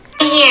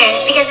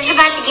it's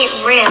about to get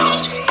real.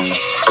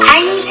 I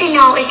need to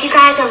know if you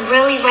guys are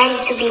really ready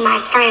to be my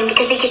friend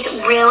because it gets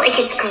real, it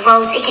gets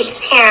gross, it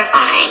gets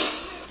terrifying.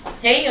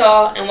 Hey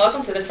y'all, and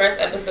welcome to the first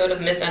episode of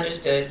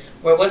Misunderstood,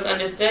 where what's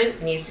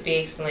understood needs to be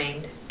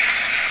explained.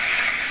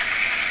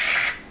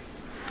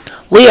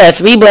 We are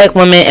three black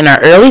women in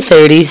our early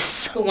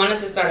 30s who wanted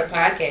to start a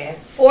podcast.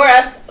 For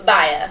us,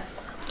 by us.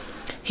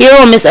 Here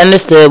on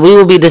Misunderstood, we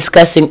will be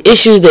discussing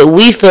issues that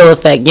we feel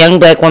affect young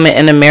black women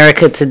in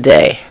America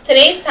today.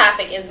 Today's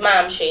topic is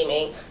mom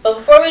shaming. But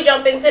before we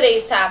jump into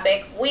today's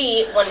topic,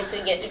 we wanted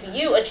to give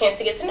you a chance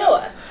to get to know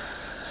us.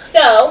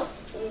 So,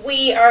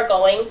 we are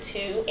going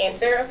to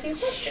answer a few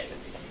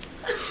questions.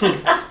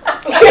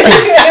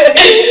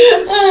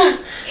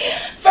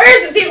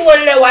 First, people want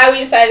to know why we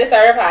decided to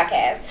start a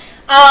podcast.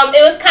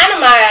 It was kind of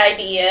my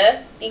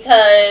idea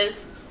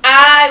because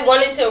I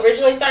wanted to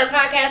originally start a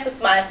podcast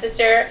with my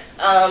sister.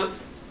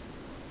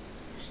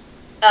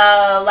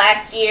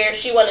 Last year,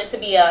 she wanted to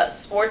be a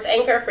sports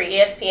anchor for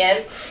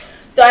ESPN.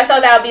 So I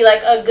thought that would be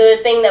like a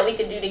good thing that we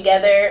could do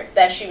together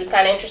that she was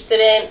kind of interested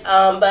in.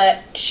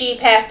 But she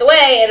passed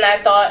away, and I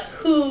thought,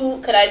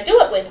 who could I do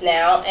it with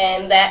now?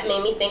 And that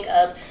made me think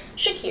of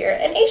Shakira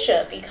and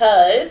Aisha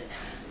because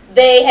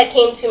they had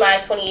came to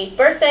my 28th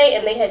birthday,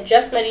 and they had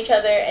just met each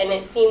other, and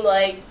it seemed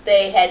like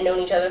they had known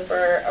each other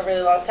for a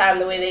really long time,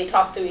 the way they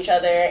talked to each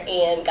other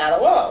and got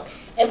along.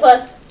 And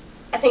plus,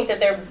 I think that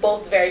they're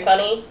both very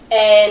funny.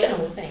 And I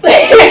was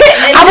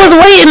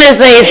waiting to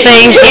say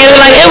thank you.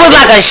 Like, it was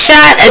like a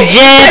shot, a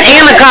jab,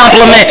 and a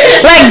compliment.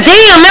 Like,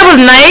 damn, that was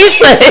nice.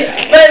 But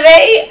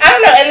they, I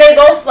don't know, and they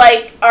both,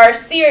 like, are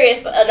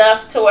serious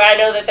enough to where I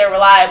know that they're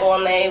reliable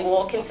and they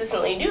will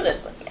consistently do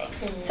this with me.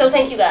 Mm-hmm. So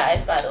thank you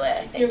guys, by the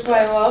way. You're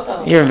quite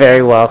welcome. You're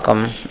very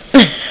welcome.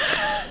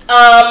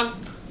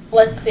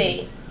 Let's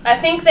see. I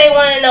think they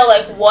want to know,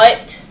 like,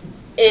 what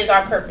is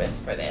our purpose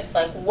for this?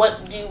 Like,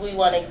 what do we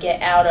want to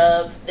get out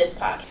of this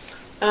podcast?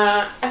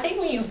 I think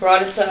when you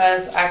brought it to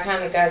us, I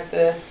kind of got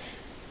the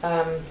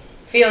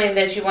feeling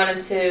that you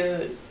wanted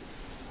to,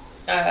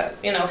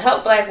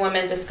 help black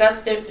women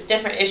discuss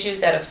different issues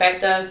that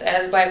affect us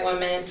as black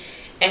women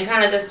and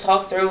kind of just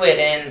talk through it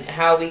and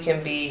how we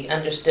can be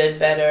understood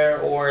better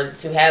or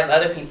to have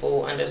other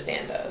people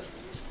understand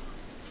us.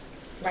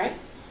 Right?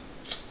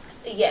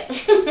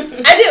 Yes.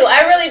 I do.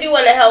 I really do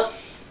want to help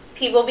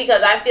people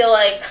because I feel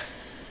like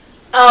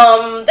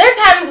there's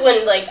times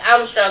when, like,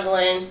 I'm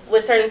struggling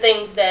with certain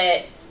things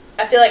that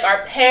I feel like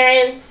our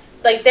parents,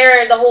 like,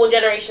 they're the whole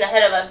generation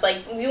ahead of us.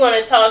 Like, you want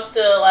to talk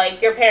to,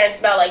 like, your parents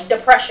about, like,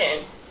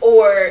 depression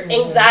or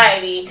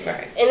anxiety.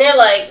 Right. And they're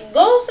like,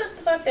 go sit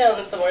the fuck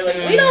down somewhere. Like,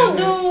 we don't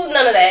do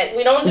none of that.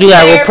 We don't do you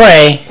gotta go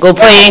pray. Go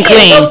pray and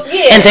clean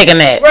and take a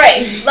nap.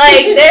 Right.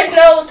 Like, there's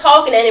no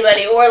talking to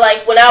anybody. Or,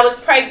 like, when I was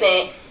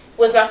pregnant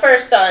with my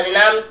first son, and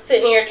I'm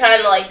sitting here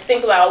trying to, like,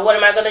 think about what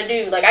am I going to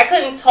do. Like, I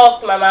couldn't talk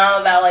to my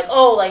mom about, like,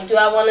 oh, like, do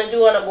I want to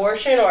do an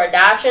abortion or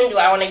adoption? Do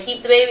I want to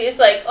keep the baby? It's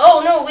like,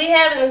 oh, no, we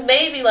having this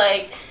baby,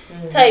 like,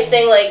 type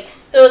thing. Like,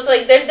 so it's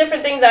like there's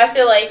different things that I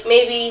feel like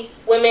maybe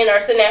women are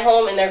sitting at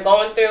home and they're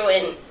going through,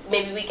 and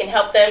maybe we can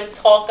help them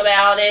talk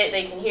about it.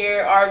 They can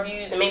hear our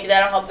views, and maybe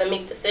that'll help them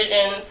make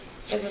decisions.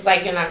 This is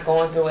like you're not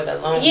going through it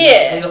alone.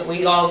 Yeah.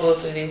 We all go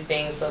through these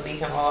things, but we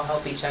can all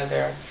help each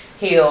other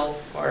heal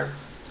or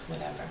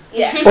whatever.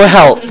 Yeah. Or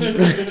help. And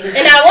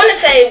I want to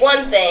say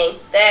one thing,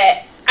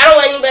 that I don't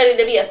want anybody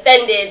to be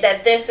offended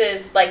that this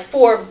is, like,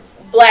 for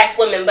black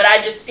women, but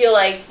I just feel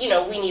like,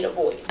 we need a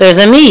voice. There's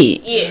a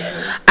need.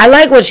 Yeah. I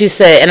like what you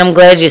said, and I'm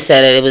glad you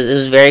said it. It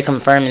was very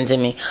confirming to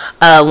me.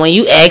 When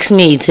you asked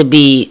me to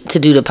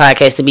do the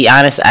podcast, to be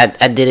honest,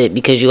 I did it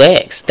because you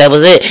asked. That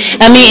was it.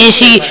 I mean, and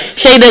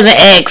Shay doesn't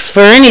ask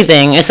for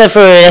anything except for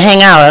to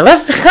hang out.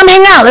 Let's come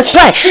hang out. Let's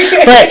play.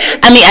 But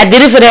I mean, I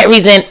did it for that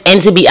reason.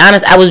 And to be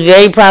honest, I was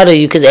very proud of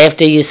you because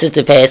after your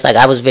sister passed, like,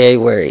 I was very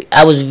worried.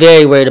 I was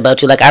very worried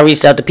about you. Like, I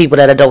reached out to people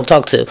that I don't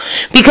talk to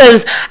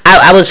because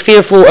I was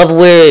fearful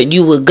of where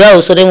you would go.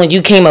 So then when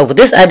you came up with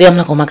this idea, I'm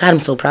like, oh my God, I'm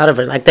so proud of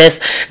her. Like, that's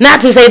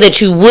not to say that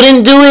you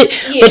wouldn't do it,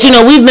 but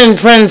we've been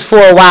friends for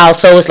a while,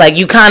 so it's like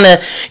you kind of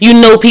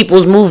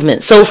people's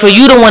movements. So for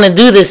you to want to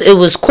do this, it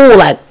was cool.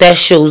 Like, that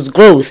shows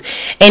growth.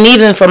 And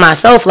even for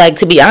myself, like,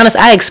 to be honest,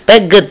 I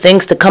expect good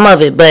things to come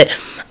of it, but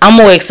I'm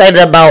more excited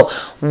about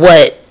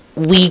what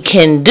we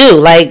can do.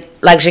 Like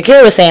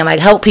Shakira was saying, like,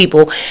 help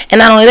people, and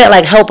not only that,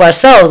 like, help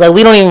ourselves. Like,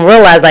 we don't even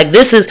realize, like,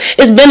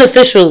 it's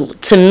beneficial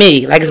to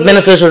me. Like, it's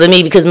beneficial to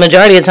me because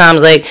majority of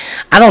times, like,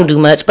 I don't do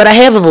much, but I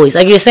have a voice.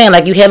 Like you're saying,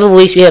 like, you have a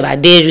voice, you have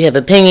ideas, you have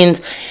opinions,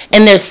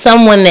 and there's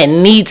someone that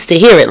needs to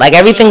hear it. Like,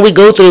 everything we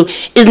go through,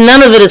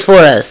 none of it is for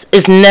us.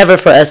 It's never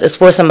for us. It's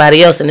for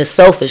somebody else, and it's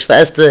selfish for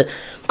us to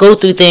go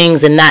through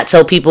things and not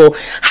tell people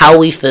how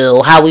we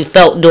feel, how we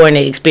felt during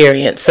the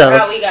experience. So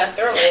how we got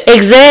through it.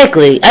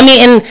 Exactly. I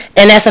mean,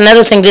 and that's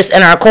another thing just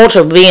in our culture.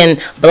 culture, being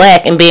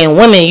black and being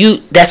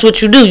women, that's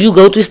what you do. You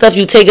go through stuff,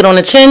 you take it on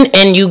the chin,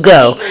 and you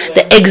go.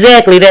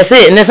 Exactly, that's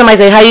it. And then somebody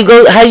say, how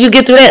you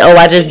get through that? Oh,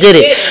 I just did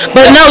it.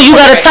 But no, you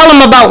got to tell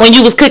them about when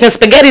you was cooking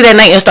spaghetti that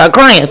night and start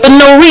crying for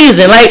no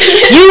reason. Like,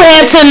 you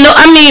have to know.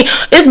 I mean,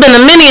 it's been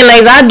a million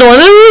nights I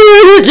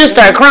just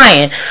start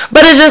crying.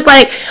 But it's just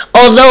like,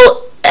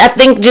 although I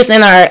think just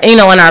in our, in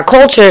our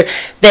culture,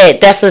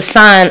 that's a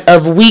sign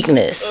of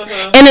weakness.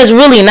 Mm-hmm. And it's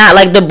really not.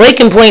 Like, the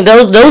breaking point,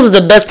 those are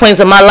the best points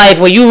of my life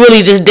where you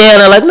really just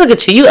down and like, look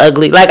at you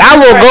ugly. Like, I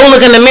will go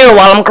look in the mirror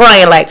while I'm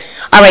crying, like,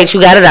 all right,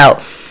 you got it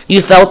out.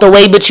 You felt the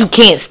way, but you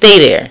can't stay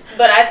there.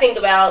 But I think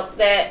about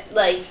that,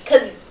 like,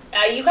 because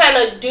you kind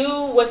of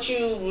do what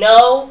you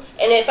know.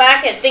 And if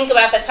I could think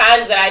about the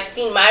times that I've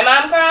seen my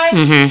mom cry,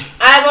 mm-hmm.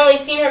 I've only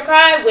seen her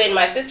cry when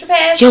my sister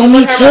passed. Yo, and me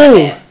when her too.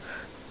 mother passed.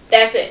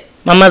 That's it.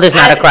 My mother's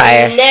not a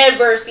crier. I've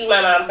never seen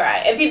my mom cry.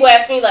 And people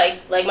ask me,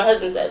 like my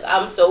husband says,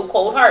 I'm so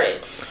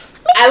cold-hearted.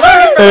 I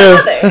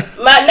learned it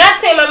from my mother.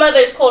 Not saying my mother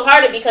is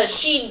cold-hearted because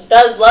she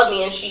does love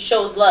me and she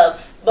shows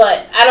love.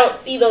 But I don't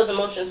see those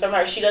emotions from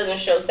her. She doesn't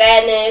show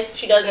sadness.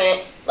 She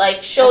doesn't,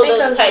 show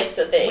those types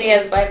of things. We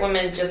as black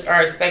women just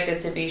are expected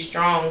to be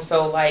strong.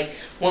 So,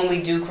 when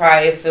we do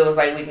cry, it feels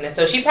like weakness.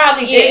 So she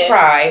probably did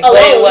cry, but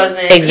it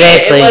wasn't.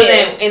 Exactly. Yeah,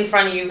 it wasn't in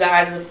front of you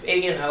guys.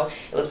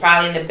 It was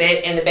probably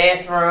in the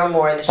bathroom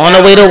or in the shower. On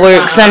the way to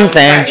work,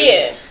 something. Right?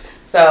 Yeah.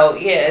 So,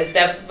 it's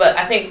that. But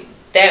I think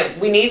that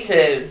we need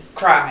to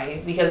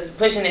cry because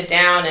pushing it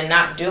down and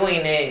not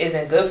doing it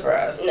isn't good for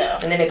us. No.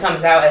 And then it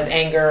comes out as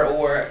anger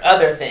or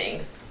other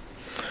things.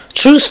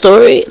 True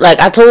story. Like,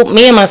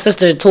 me and my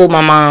sister told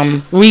my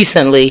mom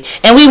recently,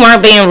 and we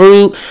weren't being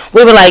rude.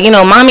 We were like,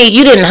 Mommy,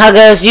 you didn't hug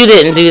us, you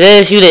didn't do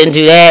this, you didn't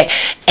do that.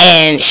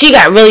 And she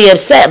got really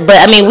upset. But,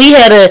 I mean, we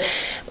had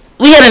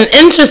an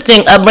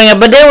interesting upbringing,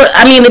 but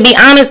to be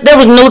honest, there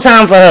was no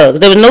time for hugs.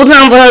 There was no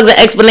time for hugs and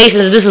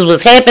explanations. This is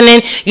what's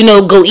happening.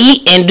 Go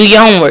eat and do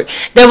your homework.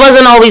 There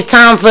wasn't always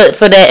time for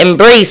that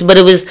embrace, but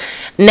it was.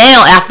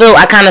 Now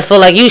I kind of feel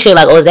like you should,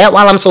 is that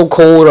why I'm so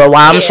cold or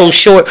why I'm so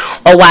short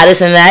or why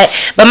this and that?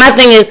 But my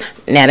thing is,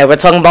 now that we're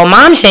talking about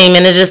mom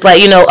shaming, it's just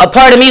like, a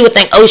part of me would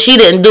think, oh, she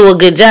didn't do a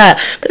good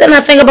job. But then I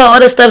think about all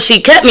the stuff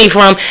she kept me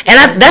from,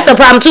 and that's a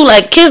problem too.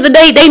 Like, kids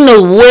today, they know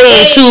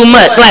way too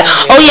much. Like,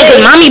 oh yeah, because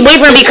mommy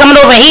boyfriend be coming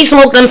over and he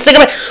smoked them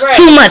cigarettes. Right.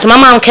 Too much. My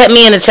mom kept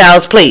me in a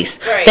child's place.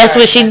 Right. That's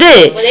what she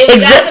did. When they were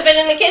gossiping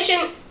in the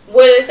kitchen,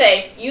 what do they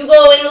say? You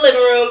go in the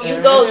living room. You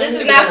go. This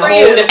is not for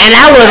you. And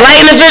I was right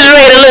in the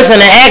refrigerator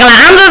listening, acting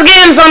like I'm just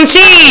getting some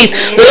cheese,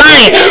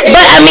 lying. But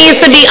I mean,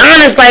 to be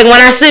honest,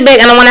 when I sit back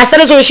and when I said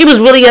it to her, she was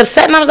really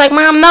upset, and I was like,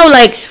 Mom, no,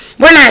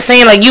 we're not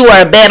saying you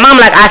are a bad mom.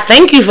 I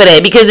thank you for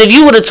that, because if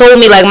you would have told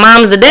me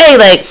mom's the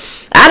day,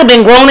 I'd have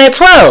been grown at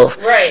 12.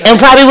 Right. And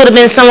probably would have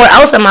been somewhere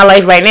else in my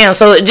life right now.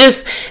 So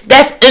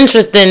that's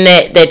interesting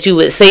that you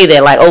would say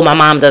that, oh, my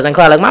mom doesn't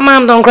cry. My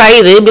mom don't cry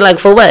either. It'd be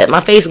for what?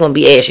 My face is going to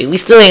be ashy. We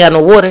still ain't got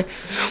no water.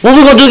 What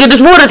we going to do to get this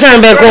water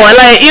turned back on?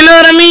 You know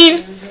what I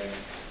mean?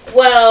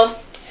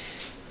 Well,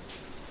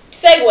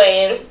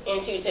 segueing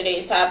into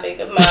today's topic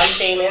of mom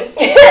shaming,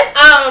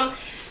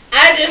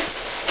 I just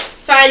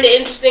find it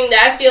interesting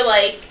that I feel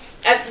like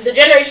the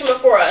generation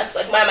before us,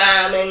 my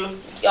mom and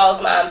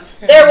y'all's mom,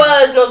 there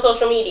was no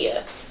social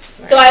media.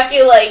 Right. So I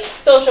feel like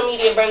social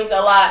media brings a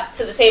lot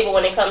to the table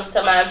when it comes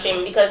to mom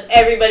shaming, because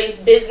everybody's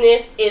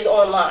business is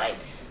online.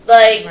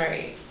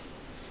 Right.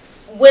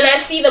 When I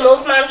see the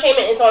most mom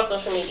shaming, it's on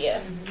social media.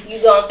 Mm-hmm.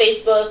 You go on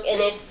Facebook and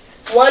it's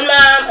one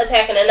mom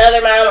attacking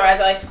another mom, or as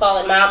I like to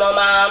call it, mom on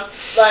mom.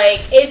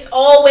 It's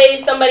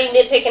always somebody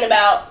nitpicking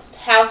about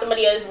how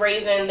somebody is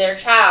raising their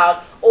child,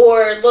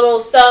 or little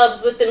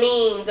subs with the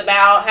memes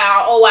about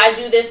how, oh, I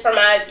do this for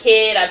my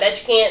kid, I bet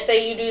you can't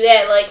say you do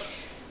that.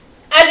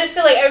 I just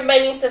feel like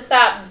everybody needs to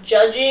stop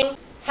judging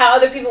how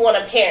other people want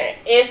to parent.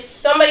 If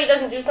somebody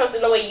doesn't do something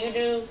the way you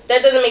do,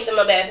 that doesn't make them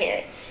a bad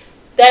parent.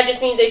 That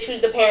just means they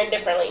choose to parent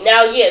differently.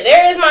 Now, yeah,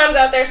 there is moms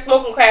out there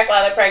smoking crack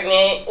while they're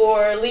pregnant,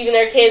 or leaving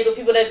their kids with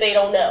people that they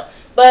don't know.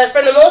 But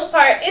for the most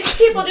part, it's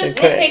people just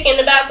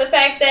nitpicking about the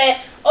fact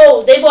that,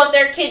 oh, they bought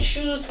their kids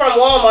shoes from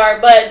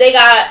Walmart, but they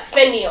got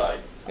Fendi on.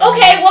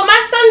 Okay, well,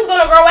 my son's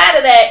going to grow out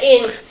of that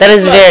in 6 That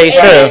is months. very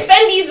true. And his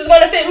Fendi's is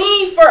going to fit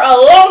me for a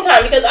long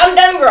time, because I'm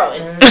done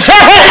growing. I'm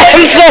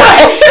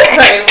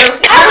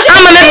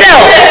an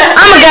adult.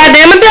 I'm a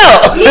goddamn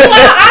adult.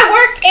 Meanwhile, I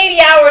work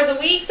 80 hours a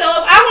week, so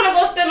if I want to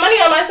go spend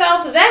money on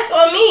myself, that's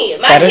on me.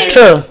 That is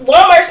true.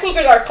 Walmart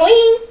sneakers are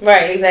clean.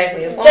 Right,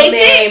 exactly. As long as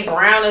they ain't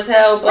brown as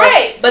hell.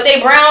 But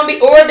they brown,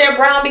 or they're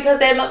brown because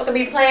that motherfucker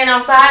be playing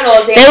outside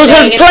all day. Those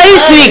his play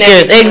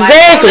sneakers,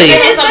 exactly.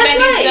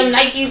 Some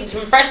Nikes,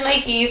 some fresh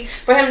Nikes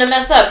for him to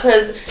mess up,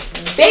 because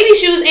baby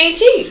shoes ain't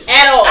cheap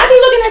at all. I be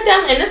looking at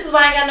them, and this is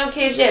why I ain't got no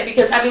kids yet,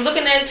 because I be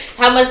looking at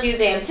how much these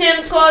damn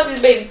Timbs cost,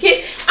 these baby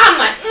kids. I'm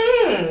like,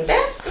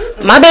 that's...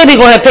 My baby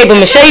gonna have paper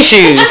mache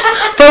shoes.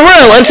 For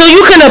real. Until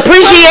you can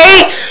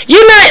appreciate,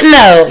 you're not.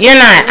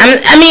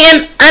 I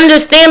mean,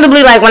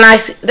 understandably, when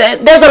I see,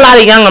 there's a lot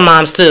of younger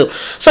moms too.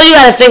 So you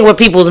gotta think where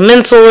people's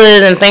mental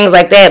is and things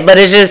like that. But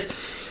it's just,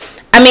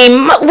 I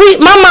mean,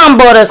 my mom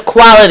bought us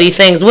quality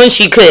things when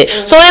she could.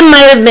 So it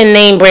might have been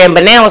name brand,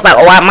 but now it's like,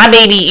 my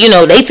baby,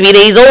 they 3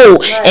 days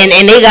old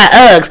and they got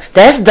Uggs.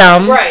 That's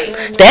dumb. Right.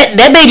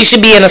 That baby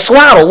should be in a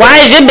swaddle. Why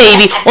is your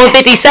baby on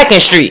 52nd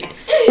Street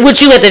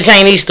with you at the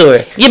Chinese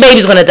store? Your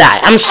baby's gonna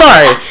die. I'm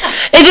sorry.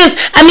 It just,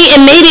 and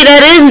maybe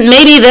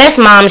that's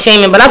mom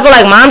shaming, but I feel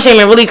like mom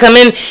shaming really come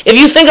in. If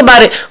you think about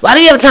it, why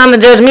do you have time to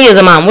judge me as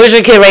a mom? Where's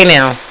your kid right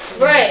now?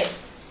 Right.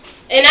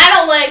 And I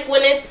don't like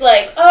when it's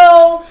like,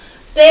 they'll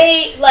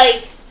say,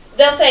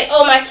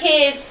 my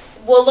kid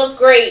will look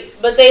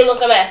great, but they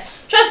look a mess.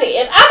 Trust me,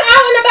 if I'm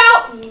out and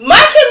about, my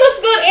kid looks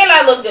good and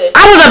I look good.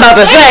 I was about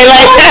to say,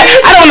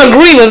 I don't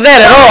agree with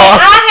that at all.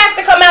 I have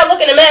to come out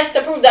looking a mess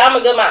to prove that I'm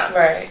a good mom.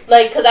 Right.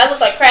 Because I look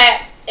like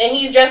crap and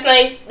he's dressed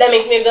nice, that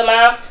makes me a good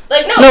mom. No.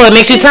 No, it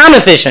makes you time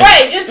efficient.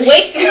 Right, just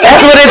wait.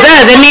 That's what it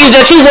does. It means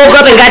that you woke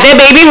up and got that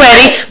baby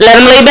ready, let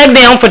him lay back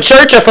down for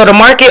church or for the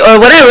market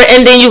or whatever,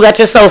 and then you got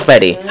yourself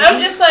ready.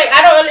 I'm just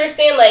I don't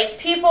understand,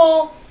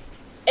 people,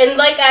 and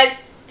I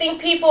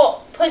think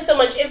people put so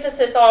much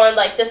emphasis on,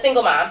 the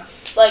single mom.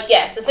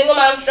 Yes, the single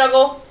mom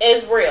struggle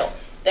is real.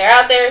 They're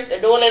out there,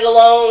 they're doing it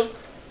alone.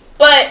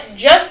 But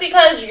just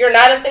because you're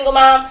not a single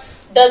mom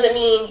doesn't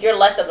mean you're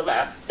less of a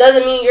mom.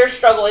 Doesn't mean your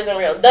struggle isn't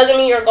real. Doesn't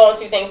mean you're going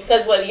through things.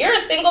 Because whether you're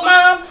a single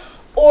mom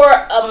or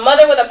a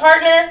mother with a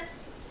partner,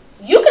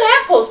 you can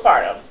have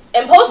postpartum.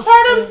 And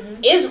postpartum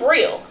is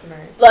real.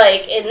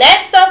 Right. And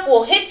that stuff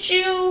will hit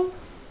you,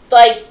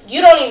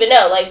 you don't even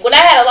know. When I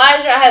had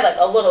Elijah, I had,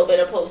 a little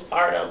bit of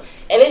postpartum.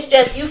 And it's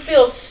just, you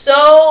feel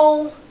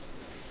so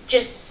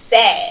just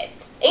sad.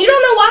 And you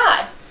don't know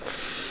why.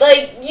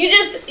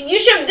 This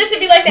should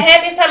be the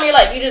happiest time of your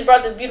life. You just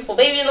brought this beautiful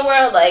baby in the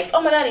world.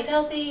 Oh my God, he's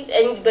healthy.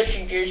 But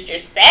you're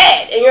just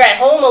sad. And you're at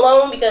home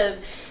alone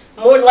because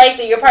more than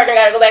likely your partner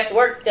got to go back to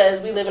work because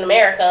we live in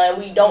America and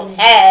we don't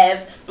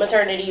have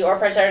maternity or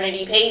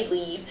paternity paid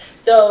leave.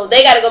 So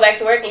they got to go back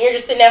to work and you're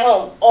just sitting at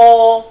home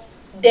all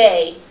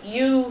day.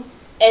 You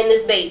and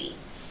this baby.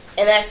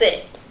 And that's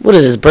it. What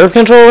is this, birth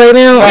control right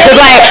now? Because,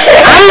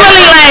 I'm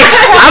really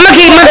I'm going to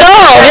keep my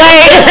dog.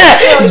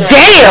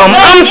 Damn,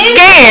 I'm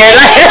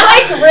scared.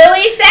 It's,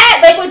 really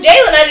sad. With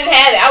Jalen, I didn't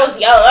have it. I was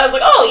young. I was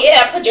like, oh,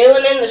 yeah, I put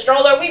Jalen in the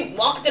stroller. We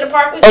walked to the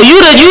park. You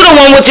the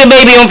one with your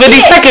baby on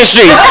 52nd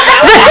Street.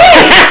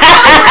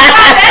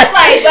 That's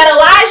but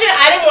Elijah,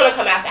 I didn't want to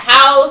come out the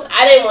house.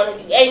 I didn't want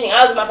to do anything.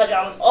 I was in my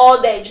pajamas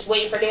all day just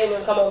waiting for Daniel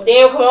to come home.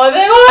 Daniel come home.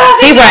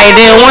 He probably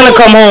didn't want to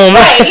come home.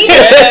 Right, he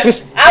did.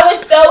 I was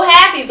so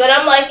happy, but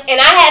I'm and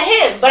I had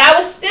him, but I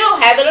was still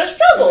having a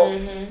struggle.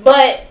 Mm-hmm.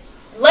 But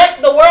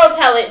let the world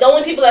tell it, the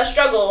only people that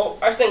struggle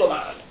are single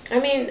moms. I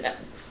mean,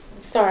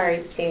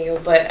 sorry, Daniel,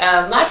 but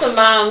lots of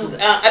moms,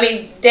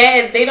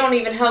 dads, they don't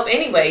even help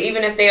anyway.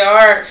 Even if they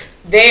are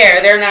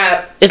there, they're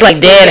not. It's like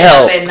dad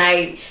help. Up at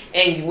night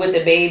and with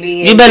the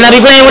baby. You better not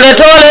be playing with that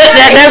toilet.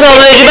 That's all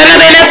it is. You better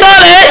not be in that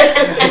toilet.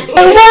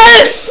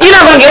 What? You're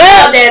not going to get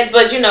up. Dads,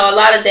 but a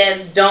lot of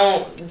dads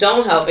don't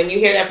help, and you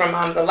hear that from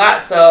moms a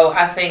lot. So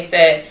I think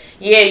that,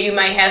 yeah, you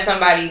might have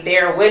somebody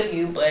there with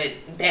you, but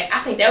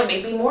I think that would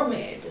make me more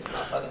mad. This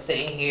motherfucker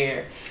sitting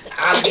here.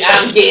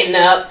 I'm getting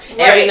up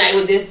every night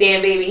with this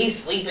damn baby. He's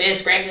sleeping,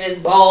 scratching his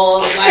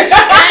balls.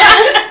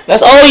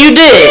 That's all you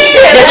did.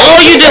 That's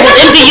all you did was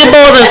empty your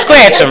balls and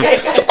scratch them.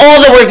 That's all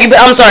the work you did.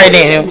 I'm sorry,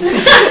 Daniel.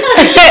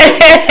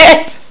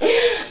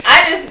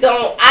 I just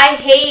don't. I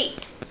hate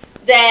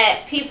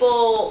that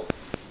people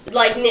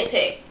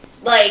nitpick.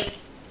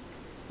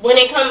 When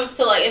it comes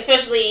to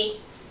especially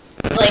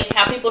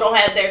how people don't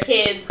have their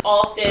kids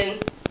often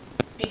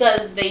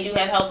because they do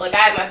have help. I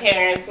have my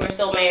parents who are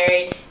still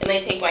married and they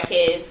take my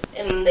kids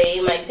and they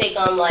might take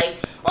them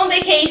on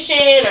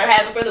vacation or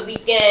have them for the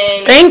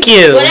weekend. Thank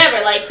you.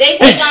 Whatever. They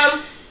take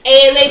them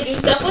and they do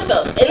stuff with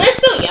them. And they're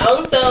still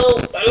young, so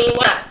why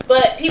not?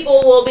 But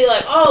people will be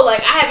I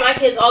have my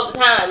kids all the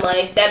time.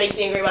 That makes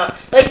me a great mom.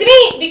 To me,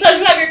 because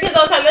you have your kids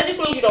all the time, that just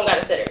means you don't got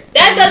a sitter.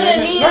 That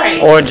doesn't mean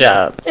or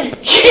job. Let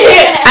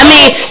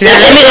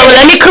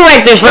me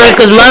correct this first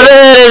because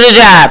motherhood is a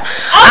job.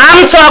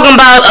 I'm talking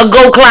about a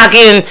go clock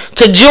in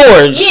to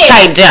George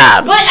type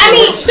job. But whatever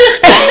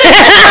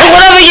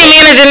your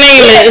manager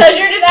name is. Because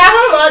you're just at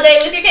home all day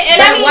with your kid.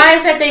 And why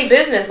is that their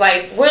business?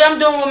 What I'm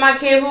doing with my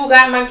kid, who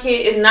got my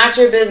kid, is not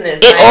your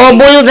business. It all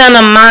boils down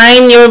to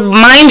mind your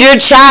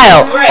child.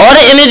 Right. All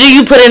the energy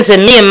you put into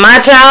me and my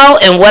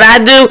child and what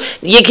I do,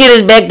 your kid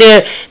is back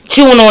there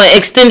chewing on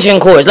extension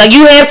cords.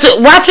 You have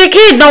to watch your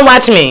kid, don't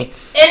watch me.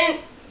 And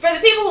for the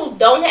people who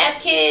don't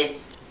have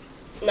kids,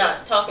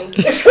 not talking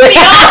to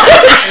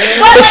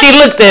but she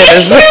looked at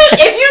us.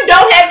 If you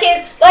don't have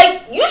kids,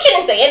 you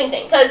shouldn't say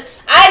anything. Because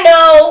I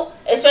know,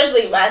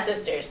 especially my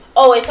sisters,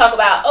 always talk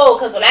about,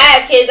 because when I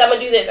have kids, I'm going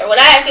to do this. Or when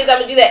I have kids, I'm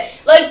going to do that.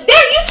 You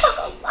talk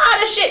a lot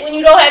of shit when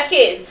you don't have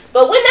kids.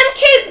 But when them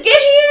kids get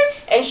here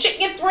and shit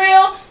gets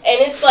real,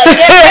 and it's they're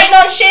writing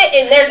on shit,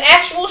 and there's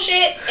actual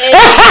shit, and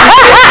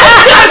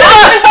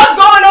stuff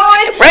going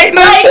on.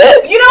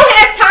 You don't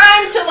have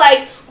time to,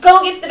 go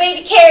get the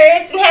baby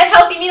carrots and have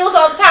healthy meals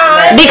all the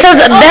time.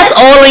 Because that's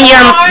all in your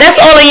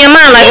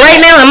mind. Right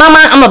now in my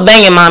mind, I'm I'm a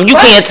banging mom. You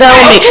can't tell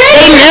me.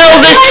 They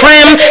nails is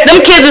trim. Them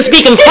kids are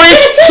speaking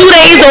French 2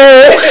 days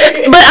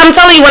old. But I'm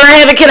telling you, when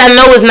I have a kid, I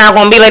know it's not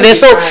going to be like that.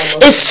 So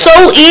it's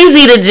so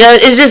easy to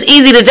judge. It's just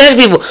easy to judge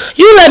people.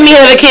 You let me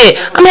have a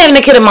kid. I'm having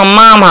a kid at my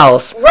mom's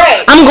house.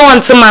 Right. I'm going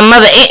to my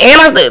mother.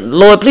 And I said,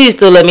 Lord, please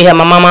still let me have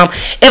my mom.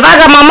 If I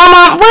got my mom,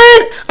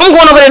 what? I'm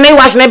going over there and they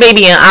watching that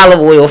baby in olive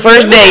oil.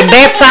 First day,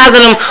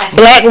 baptizing them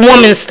black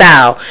woman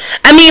style.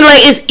 I mean,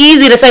 like, it's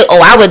easy to say,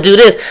 oh, I would do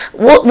this.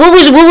 What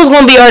was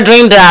going to be our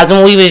dream jobs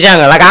when we was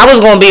younger? Like, I was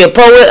going to be a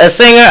poet, a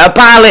singer, a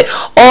pilot,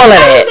 all of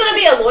that. I was going to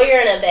be a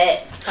lawyer and a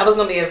vet. I was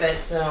going to be a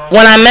vet, too.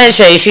 When I met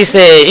Shay, she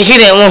said she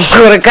didn't want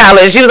to go to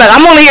college. She was like,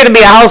 I'm only here to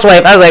be a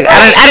housewife. I was like,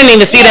 I didn't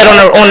even see that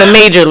on the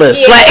major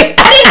list. Yeah. Like,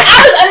 I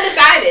was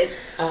undecided.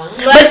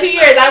 But 2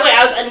 years, I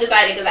was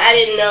undecided because I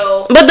didn't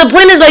know. But the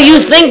point is, like,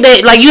 you think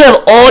that, like, you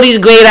have all these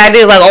great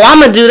ideas, like, oh,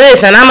 I'm gonna do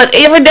this, and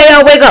every day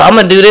I wake up, I'm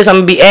gonna do this,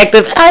 I'm gonna be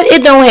active.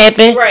 It don't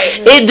happen. Right.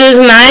 It does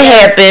not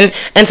happen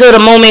until the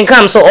moment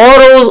comes. So all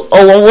those,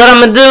 what I'm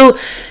gonna do.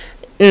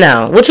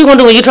 No. What you gonna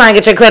do when you try and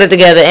get your credit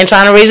together and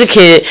trying to raise a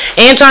kid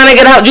and trying to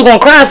get out? You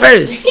gonna cry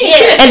first.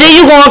 Yeah. And then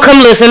you gonna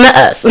come listen to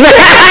us.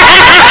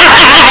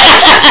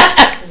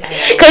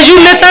 Because you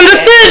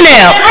misunderstood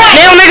now.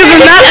 Now niggas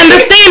is not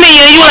understanding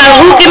you. You like,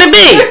 who can it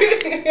be?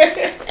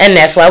 And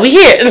that's why we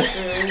here.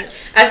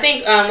 I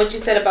think what you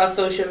said about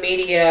social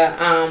media,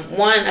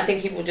 one, I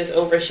think people just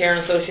overshare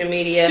on social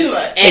media. Too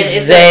much. And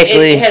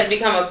exactly. It has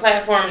become a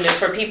platform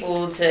for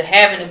people to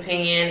have an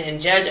opinion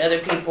and judge other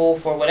people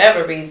for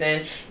whatever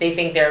reason. They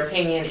think their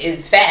opinion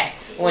is fact.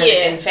 When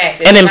in fact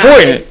it's and not.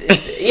 important.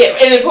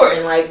 And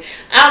important. Like,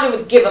 I don't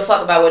even give a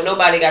fuck about what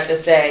nobody got to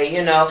say,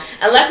 you know.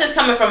 Unless it's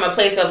coming from a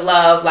place of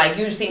love, like,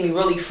 you see me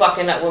really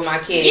fucking up with my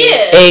kids.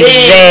 Yeah.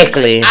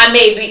 Exactly. I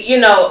may be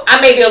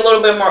a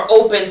little bit more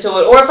open to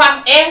it. Or if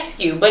I ask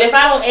you. But if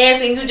I don't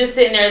ask and you just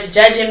sitting there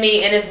judging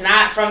me and it's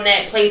not from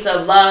that place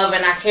of love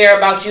and I care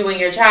about you and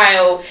your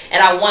child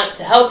and I want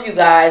to help you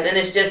guys and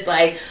it's just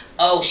like,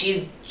 oh,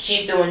 she's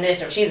doing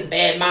this or she's a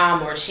bad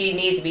mom or she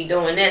needs to be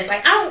doing this.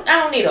 Like, I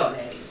don't need all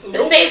that.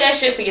 Save that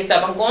shit for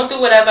yourself. I'm going through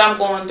whatever I'm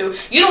going through.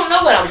 You don't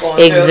know what I'm going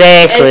through.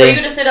 Exactly. And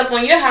for you to sit up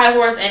on your high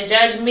horse and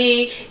judge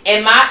me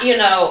and my,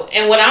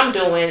 and what I'm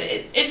doing,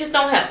 it just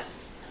don't help.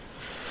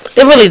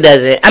 It really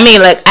doesn't. I mean,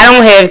 like, I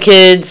don't have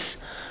kids,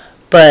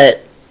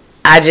 but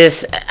I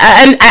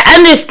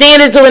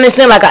understand it to an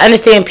extent. Like, I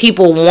understand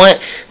people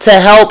want to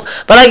help,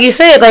 but like you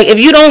said, like, if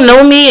you don't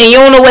know me and you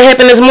don't know what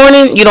happened this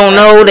morning, you don't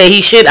know that he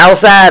shit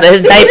outside of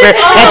his diaper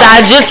after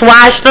I just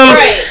washed him.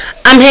 Right.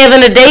 I'm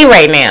having a day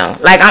right now.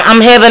 Like,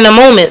 I'm having a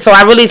moment. So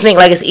I really think,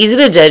 like, it's easy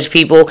to judge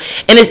people.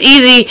 And it's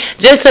easy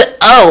just to,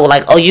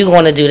 you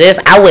going to do this?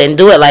 I wouldn't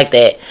do it like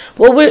that.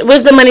 Well,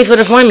 where's the money for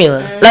the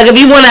formula? Mm-hmm. Like, if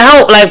you want to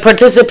help, like,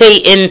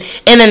 participate in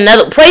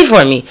another, pray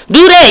for me.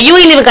 Do that. You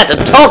ain't even got to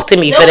talk to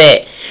me for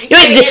that. You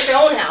ain't at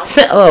your own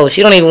house.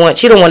 She don't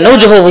want no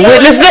Jehovah's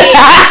Witnesses.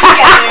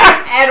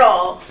 At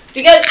all.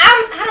 Because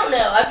I don't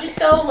know. I'm just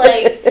so,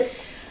 like...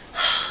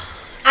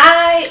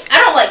 I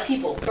don't like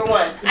people, for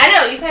one. I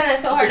know, you kind of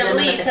so hard to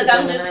believe because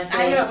I'm like,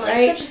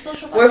 right? Such a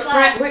social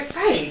butterfly. We're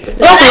right.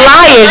 Y'all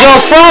liars, y'all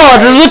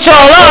frauds is what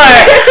y'all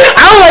are.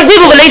 I don't like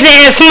people, but they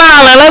say and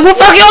smiling. Like, well,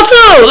 fuck y'all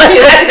too. Like,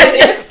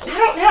 I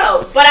don't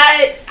know, but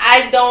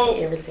I don't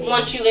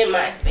want you in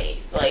my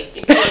space. Like,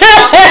 if you want to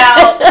talk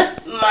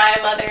about my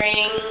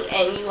mothering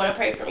and you want to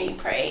pray for me,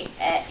 pray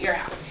at your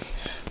house.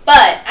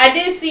 But I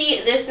did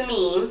see this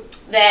meme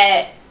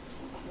that,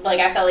 like,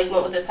 I felt like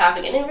went with this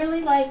topic, and it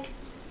really, like,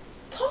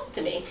 talk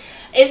to me.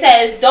 It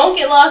says, don't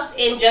get lost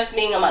in just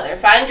being a mother.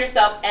 Find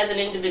yourself as an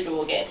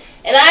individual again.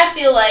 And I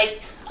feel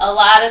like a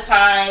lot of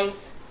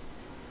times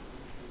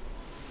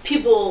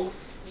people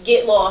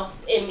get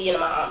lost in being a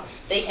mom.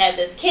 They have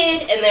this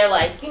kid and they're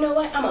like, you know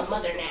what, I'm a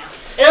mother now.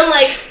 And I'm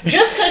like,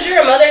 just because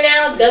you're a mother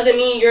now doesn't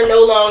mean you're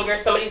no longer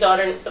somebody's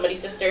daughter,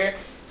 somebody's sister,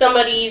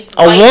 somebody's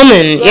a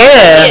woman.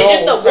 Yeah,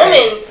 just a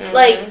woman. Mm-hmm.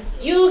 Like,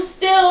 you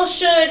still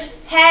should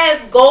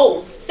have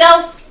goals,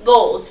 self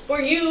goals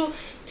for you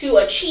to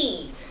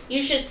achieve.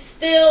 You should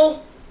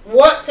still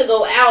want to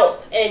go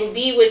out and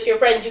be with your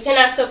friends. You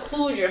cannot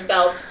seclude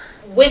yourself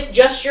with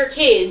just your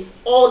kids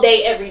all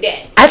day, every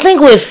day. I think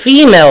with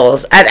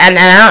females,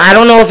 I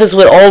don't know if it's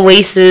with all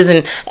races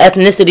and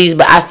ethnicities,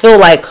 but I feel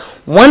like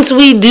once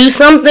we do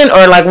something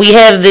or like we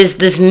have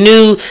this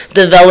new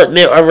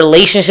development or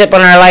relationship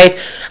in our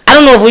life, I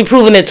don't know if we're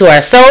proving it to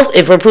ourselves,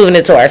 if we're proving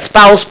it to our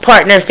spouse,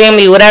 partner,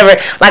 family, whatever.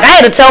 Like, I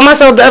had to tell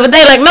myself the other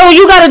day, like, no,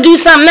 you got to do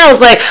something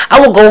else. Like, I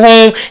will go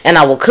home and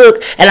I will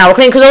cook and I will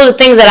clean because those are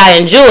things that I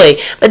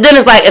enjoy. But then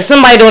it's like, if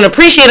somebody don't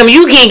appreciate them,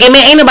 you can't get me.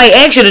 Ain't nobody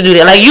ask you to do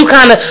that. Like, you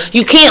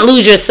can't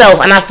lose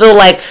yourself. And I feel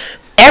like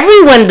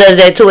everyone does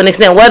that to an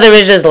extent, whether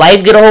it's just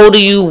life get a hold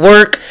of you,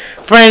 work,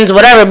 friends,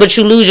 whatever, but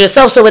you lose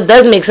yourself. So it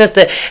does make sense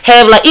to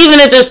have, like,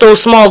 even if it's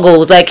those small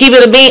goals, like, keep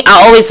it a bean.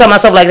 I always tell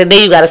myself, like, the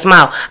day you gotta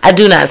smile. I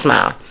do not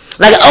smile.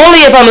 Like, only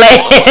if I'm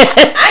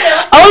laughing. I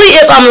know. Only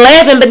if I'm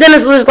laughing, but then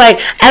it's just like,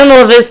 I don't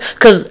know if it's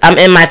because I'm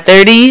in my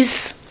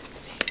 30s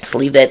Let's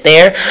leave that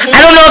there. I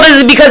don't know if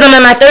it's because I'm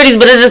in my 30s,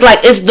 but it's just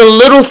like, it's the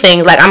little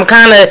things. Like, I'm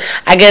kind of,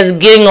 I guess,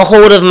 getting a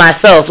hold of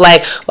myself.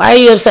 Like, why are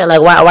you upset?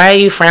 Like, why are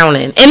you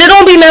frowning? And it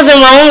don't be nothing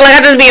wrong. Like,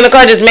 I just be in the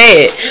car just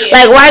mad. Yeah.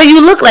 Like, why do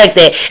you look like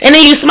that? And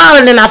then you smile,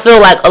 and then I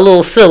feel like a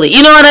little silly.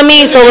 You know what I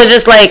mean? So it's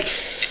just like,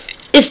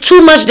 it's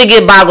too much to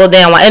get boggled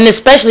down. And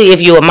especially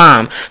if you're a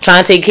mom,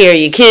 trying to take care of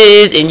your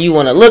kids, and you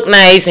want to look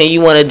nice, and you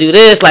want to do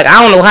this. Like,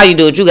 I don't know how you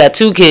do it. You got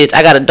 2 kids.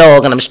 I got a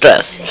dog, and I'm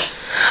stressed.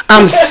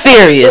 I'm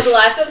serious. With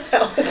lots of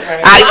help.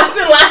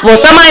 Well,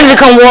 somebody need to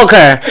come walk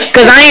her,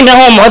 because I ain't been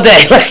home all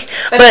day. Like,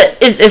 but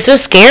it's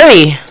just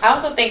scary. I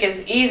also think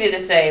it's easy to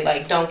say,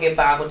 like, don't get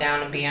boggled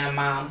down in being a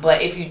mom.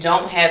 But if you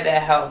don't have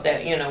that help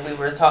that, you know, we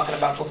were talking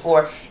about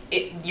before,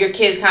 your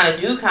kids kind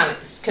of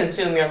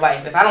consume your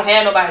life. If I don't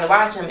have nobody to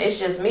watch them, it's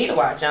just me to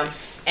watch them.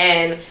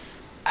 And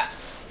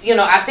you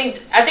know, I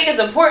think it's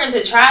important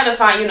to try to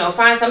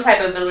find some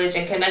type of village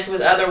and connect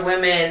with other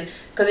women,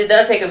 because it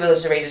does take a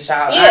village to raise a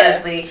child. Yeah.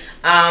 Honestly,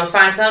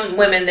 find some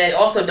women that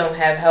also don't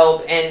have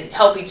help and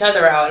help each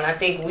other out. And I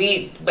think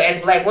we,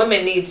 as Black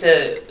women, need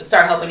to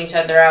start helping each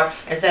other out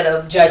instead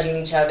of judging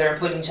each other and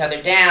putting each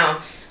other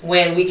down.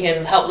 When we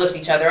can help lift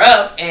each other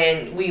up,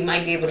 and we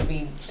might be able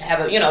to have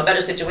a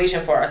better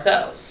situation for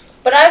ourselves.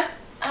 But I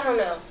don't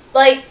know.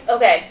 Like,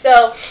 okay,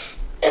 so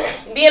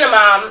being a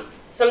mom,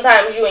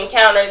 sometimes you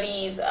encounter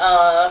these,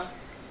 I'm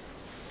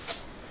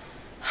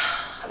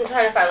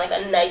trying to find, like,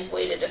 a nice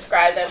way to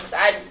describe them, because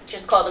I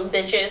just call them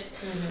bitches,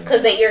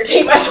 because they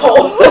irritate my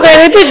soul. Okay,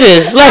 they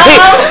bitches. Like,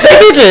 they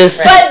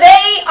bitches. But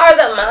they are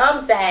the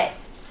moms that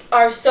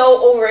are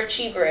so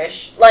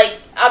overachieverish. Like,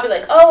 I'll be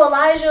like, oh,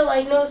 Elijah,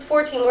 like, knows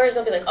 14 words.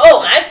 I'll be like,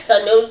 oh, my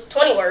son knows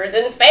 20 words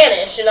in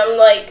Spanish. And I'm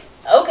like,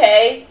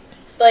 okay.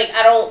 Like,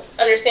 I don't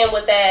understand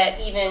what that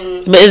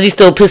even... But is he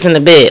still pissing the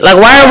bed? Like,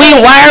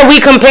 why are we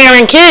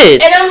comparing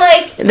kids? And I'm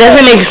like... It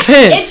doesn't make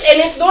sense.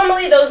 It's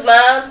normally those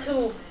moms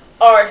who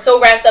are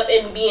so wrapped up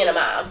in being a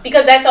mom,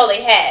 because that's all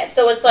they have.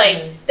 So it's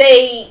like,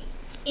 they...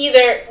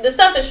 Either the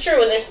stuff is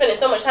true and they're spending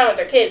so much time with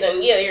their kids,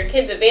 and yeah, your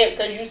kid's advanced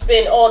because you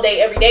spend all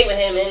day every day with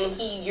him,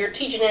 and you're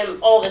teaching him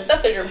all this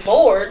stuff because you're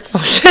bored.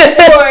 Or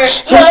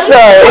I'm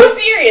so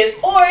serious.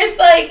 Or it's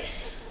like,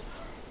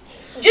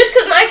 just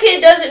because my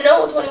kid doesn't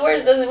know 20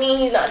 words doesn't mean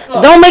he's not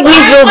smart. Don't make me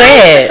feel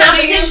bad.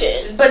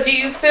 Competition. But do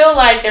you feel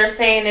like they're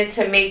saying it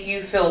to make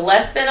you feel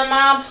less than a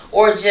mom,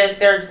 or just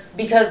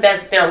because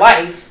that's their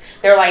life?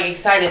 They're like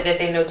excited that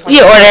they know 20 words.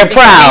 Yeah, or they're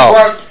proud.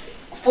 They worked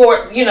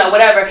for,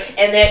 whatever,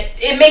 and that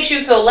it makes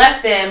you feel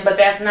less than, but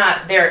that's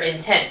not their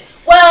intent.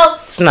 Well,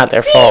 it's not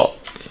their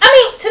fault. I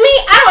mean, to me,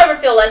 I don't ever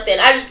feel less than.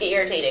 I just get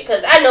irritated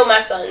because I know my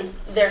sons,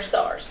 they're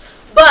stars.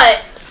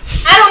 But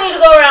I don't need to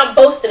go around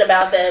boasting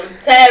about them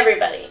to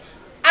everybody.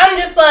 I'm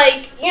just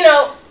like,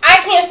 I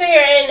can't sit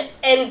here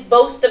and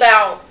boast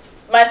about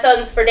my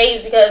sons for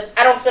days because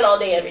I don't spend all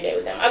day every day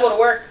with them. I go to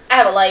work. I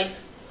have a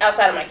life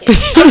outside of my kids.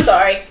 I'm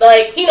sorry.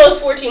 Like, he knows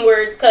 14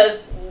 words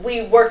because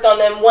we worked on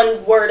them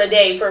 1 word a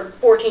day for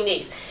 14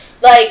 days.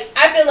 Like,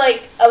 I feel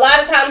like a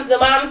lot of times the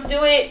moms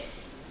do it.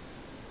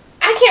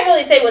 I can't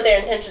really say what their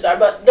intentions are,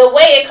 but the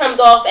way it comes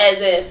off as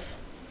if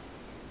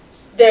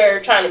they're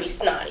trying to be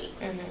snotty.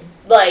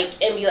 Like,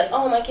 and be like,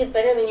 oh, my kid's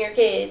better than your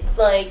kid.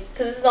 Like,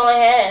 because this is all I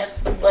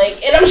have.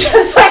 Like, and I'm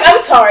just like, I'm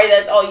sorry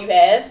that's all you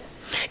have.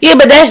 Yeah,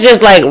 but that's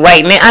just like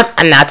right now.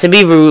 I'm not to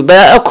be rude,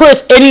 but of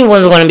course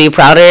anyone's going to be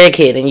proud of their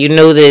kid, and you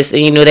know this,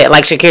 and you know that.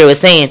 Like Shakira was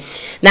saying,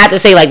 not to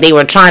say like they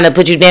were trying to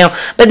put you down,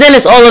 but then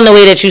it's all in the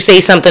way that you say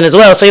something as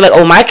well. So you're like,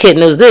 oh, my kid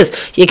knows this.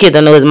 Your kid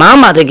don't know his mom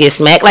about to get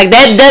smacked. Like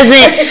that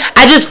doesn't.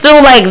 I just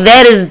feel like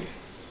that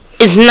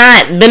is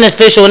not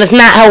beneficial, and it's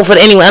not helpful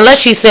to anyone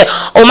unless she said,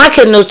 oh, my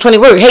kid knows 20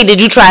 words. Hey,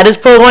 did you try this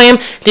program?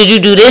 Did you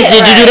do this?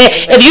 Did you do that?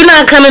 If you're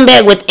not coming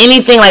back with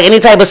anything, like any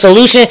type of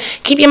solution,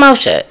 keep your mouth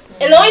shut.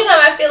 And the only time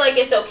I feel like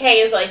it's okay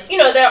is like,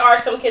 there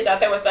are some kids out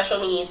there with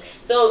special needs.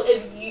 So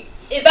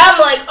if I'm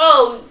like,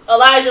 oh,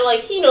 Elijah,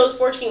 like, he knows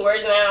 14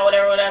 words now,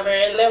 whatever,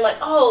 and they're like,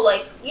 oh,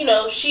 like,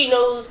 she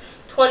knows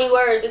 20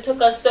 words. It took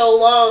us so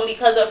long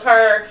because of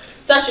her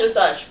such and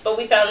such, but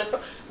we found this.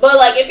 But,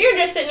 like, if you're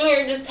just sitting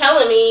here just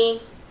telling me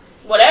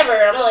whatever,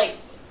 I'm like,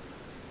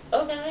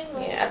 okay.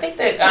 Yeah, I think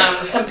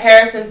the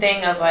comparison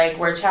thing of like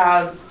where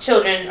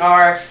children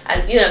are,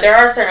 there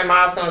are certain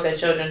milestones that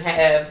children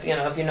have,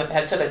 if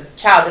have took a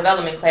child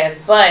development class,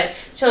 but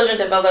children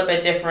develop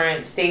at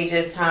different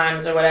stages,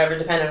 times, or whatever,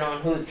 depending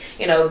on who,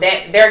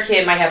 that their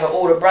kid might have an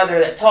older brother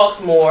that talks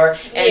more,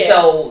 and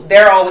so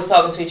they're always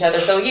talking to each other.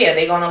 So yeah,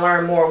 they're gonna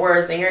learn more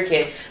words than your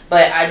kid.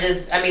 But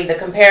the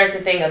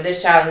comparison thing of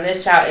this child and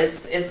this child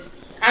is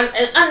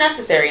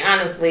unnecessary,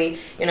 honestly.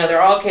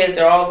 They're all kids,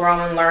 they're all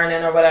growing,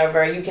 learning, or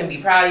whatever. You can be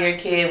proud of your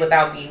kid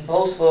without being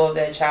boastful of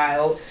that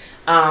child.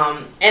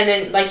 And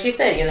then, like she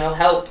said,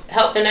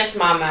 help the next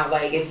mom out.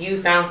 Like, if you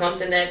found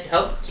something that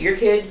helped your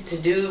kid to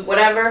do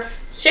whatever,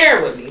 share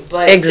it with me.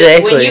 But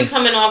exactly. When you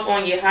coming off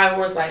on your high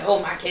horse, like, oh,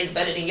 my kid's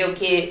better than your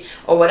kid,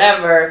 or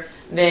whatever,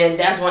 then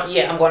that's when,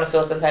 I'm going to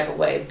feel some type of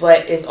way.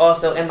 But it's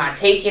also, am I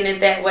taking it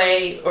that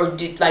way? Or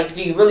do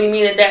you really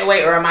mean it that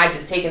way? Or am I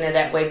just taking it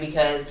that way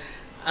because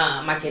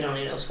my kid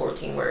only knows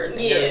 14 words.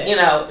 And Yeah. you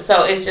know,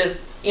 so it's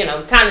just, you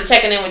know, kind of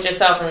checking in with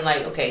yourself and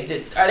like, okay,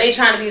 are they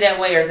trying to be that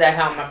way, or is that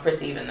how I'm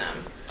perceiving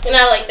them? And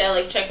I like that,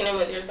 like checking in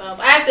with yourself.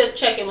 I have to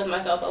check in with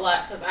myself a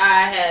lot because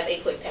I have a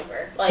quick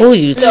temper. Like, who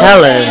you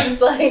telling?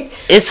 Like,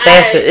 It's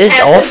fast. It's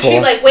awful.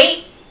 Like,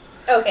 wait.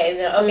 Okay,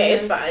 no, okay,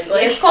 it's fine.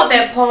 Like, It's called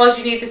that pause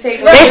you need to take.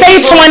 They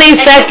say 20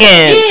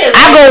 seconds. Yeah,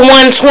 I go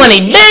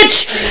 120,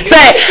 bitch. So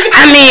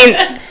I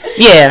mean,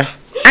 yeah.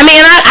 I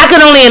mean, I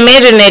could only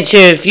imagine that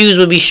your fuse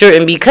would be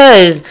shortened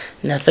because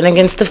nothing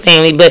against the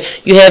family, but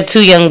you have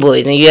 2 young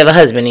boys and you have a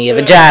husband and you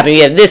have a job and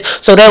you have this.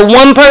 So that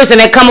one person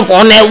that come up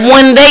on that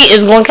one date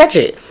is going to catch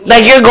it.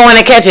 Like, you're going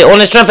to catch it on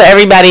the strength of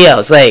everybody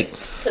else. Like,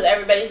 because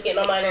everybody's getting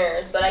on my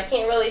nerves, but I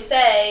can't really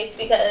say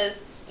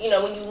because, you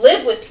know, when you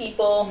live with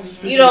people,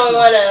 you don't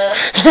want to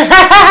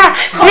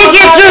speak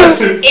your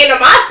truth.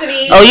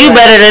 Animosity. Oh, you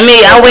better than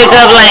me. I wake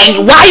up like,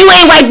 why you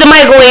ain't wipe the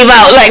microwave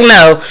out? Like,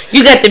 no.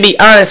 You got to be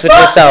honest with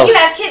yourself. When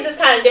you have kids, it's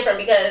kind of different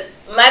because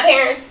my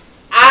parents,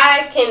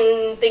 I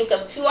can think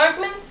of 2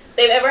 arguments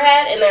they've ever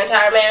had in their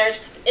entire marriage,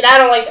 and I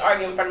don't like to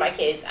argue in front of my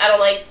kids. I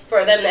don't like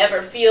for them to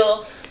ever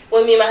feel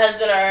when me and my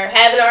husband are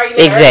having an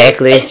argument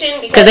exactly. or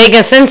tension because they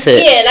can sense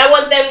it. Yeah, and I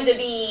want them to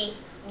be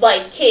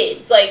like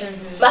kids. Like,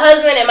 my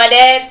husband and my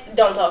dad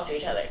don't talk to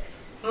each other.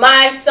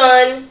 My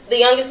son, the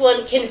youngest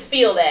one, can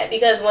feel that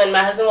because when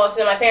my husband walks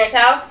into my parents'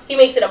 house, he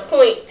makes it a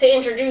point to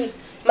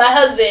introduce my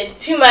husband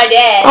to my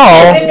dad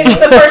as if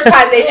it's the first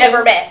time they've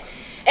ever met.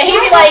 And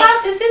he'd be like,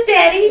 "This is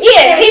Daddy."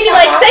 Yeah, he'd be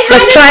like, "Say hi."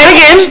 Let's try it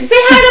again. Say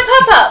hi to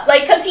Papa,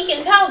 like, cause he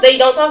can tell they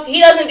don't talk to.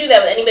 He doesn't do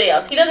that with anybody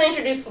else. He doesn't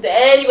introduce them to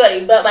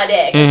anybody but my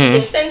dad, cause he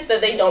can sense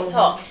that they don't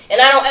talk. And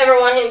I don't ever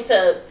want him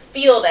to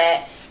feel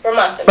that from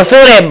us. Or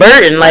feel that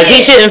burden, like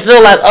he shouldn't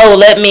feel like, oh,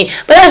 let me.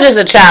 But that's just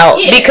a child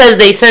because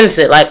they sense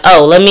it, like,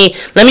 oh, let me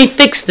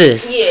fix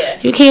this. Yeah,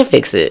 you can't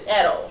fix it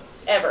at all,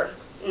 ever,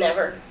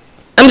 never.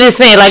 I'm just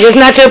saying, like, it's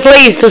not your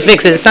place to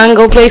fix it. Son,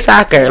 go play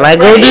soccer. Like,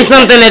 go do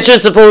something that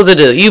you're supposed to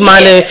do. You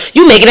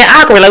you making it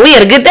awkward. Like, we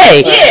had a good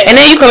day. Yeah. And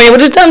then you come here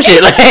with this dumb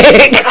shit. Like,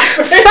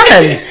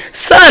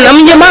 son,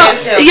 I'm your mom.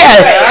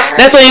 Yes.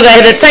 That's why you got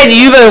to tell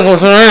you better go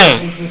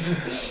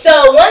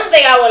So, one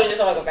thing I wanted to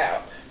talk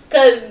about,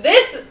 because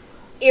this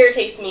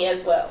irritates me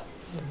as well.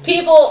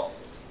 People,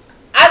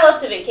 I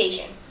love to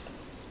vacation.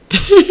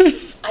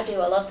 I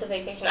do. I love to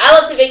vacation. I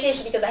love to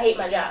vacation because I hate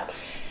my job.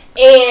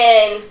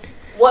 And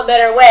what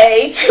better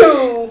way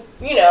to,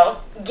 you know,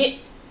 get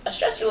a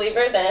stress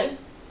reliever than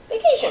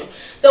vacation?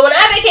 So when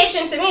I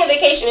vacation, to me, a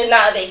vacation is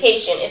not a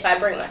vacation if I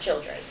bring my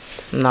children.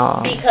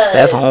 No, because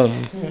that's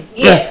home.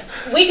 Yeah,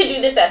 we could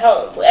do this at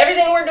home.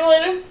 Everything we're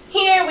doing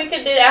here, we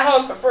could do it at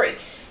home for free.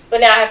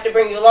 But now I have to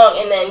bring you along,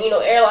 and then, you know,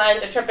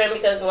 airlines are tripping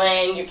because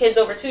when your kid's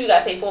over 2, you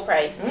gotta pay full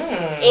price.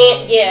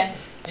 And yeah,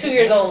 2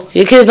 years old.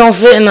 Your kids don't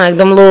fit in like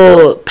them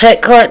little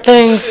pet cart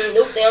things.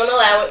 Nope, they don't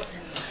allow it.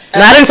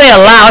 No, I didn't say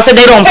allow. I said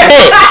they don't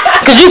fit.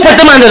 Because you put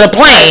them under the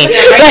plane.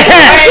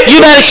 You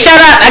better shut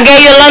up. I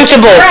gave you a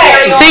Lunchable.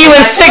 Right. See you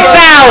in 6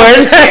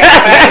 hours.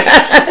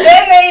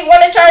 Then they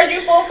want to charge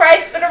you full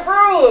price for the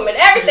room and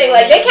everything.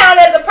 Like, they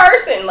count as a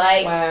person.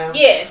 Like,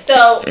 yeah.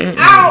 So,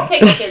 I don't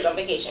take my kids on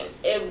vacation.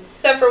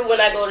 Except for when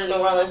I go to New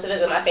Orleans to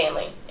visit my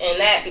family. And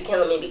that be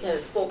killing me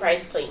because it's full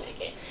price plane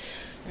ticket.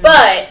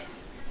 But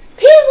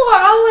people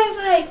are always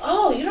like,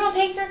 oh, you don't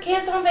take your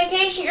kids on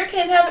vacation. Your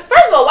kids haven't.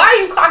 First of all, why are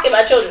you clocking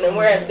my children and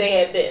where they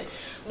have been?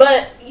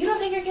 But you don't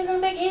take your kids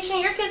on vacation.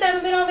 Your kids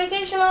haven't been on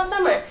vacation all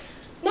summer.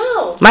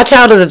 No. My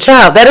child is a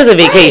child. That is a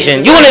vacation.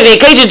 Right. You want a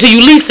vacation till you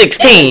at least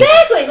 16.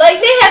 Exactly.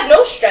 Like, they have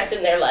no stress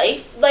in their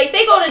life. Like,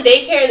 they go to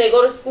daycare, they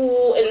go to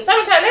school, and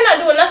sometimes they're not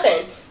doing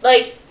nothing.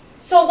 Like,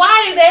 so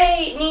why do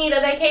they need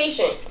a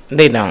vacation?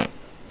 They don't.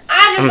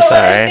 I just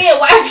don't understand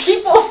why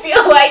people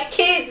feel like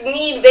kids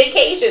need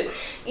vacations.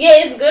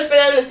 Yeah, it's good for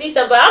them to see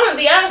stuff, but I'm going to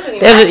be honest with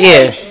you. My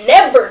parents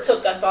never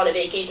took us on a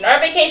vacation. Our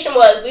vacation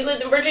was, we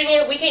lived in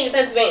Virginia, we came to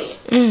Pennsylvania.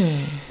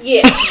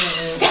 Yeah.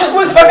 That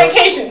was our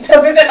vacation,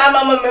 to visit my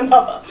mama and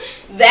papa.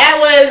 That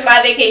was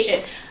my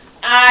vacation.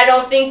 I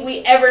don't think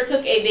we ever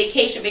took a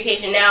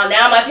vacation. Now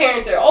my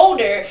parents are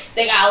older.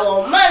 They got a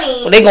little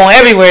money. Well, they going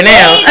everywhere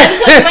now. They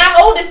even took my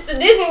oldest to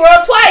Disney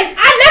World twice.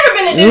 I've never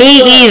been to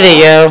Disney World. Me either,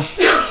 yo.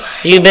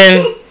 You've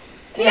been...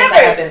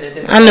 Never.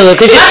 I knew it,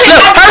 because her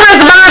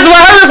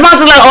response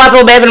was like, oh, I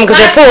feel bad for them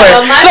because they're poor.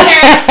 Well,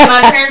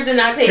 my parents did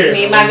not take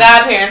me. My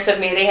godparents took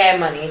me. They had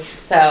money.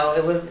 So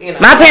it was, you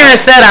know. My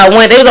parents said I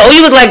went. They was like, oh,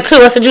 you was like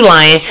 2. I said, you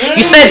lying.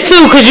 You said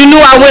 2 because you knew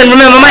I wouldn't.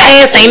 Remember, my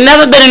ass ain't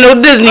never been in no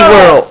Disney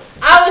World.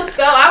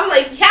 I'm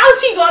like, how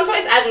is he going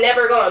twice? I've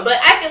never gone. But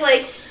I feel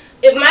like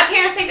if my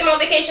parents take them on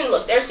vacation,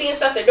 look, they're seeing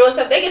stuff, they're doing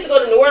stuff. They get to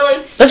go to New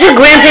Orleans. That's what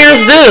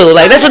grandparents do.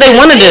 Like, that's what they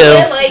want to do.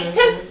 Like,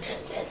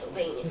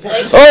 Pennsylvania.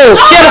 Like, get a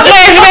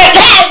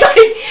flashback.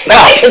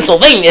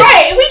 Pennsylvania.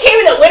 Right. We came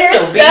in the winter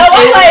and snow.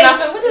 I'm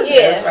like, what is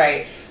this?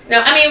 Right.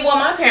 No, I mean, well,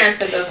 my parents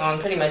took us on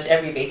pretty much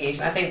every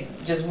vacation. I think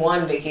just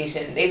one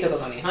vacation. They took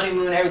us on their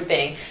honeymoon,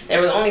 everything. There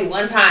was only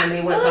one time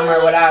they went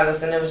somewhere without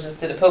us, and it was just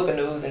to the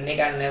Poconos, and they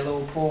got in that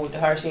little pool with the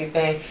heart-shaped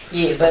thing.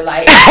 Yeah, but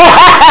like...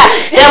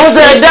 that was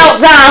the adult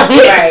time.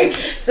 Right.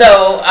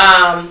 So,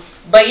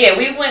 But yeah,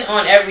 we went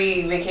on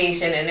every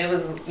vacation, and it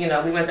was, we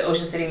went to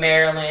Ocean City,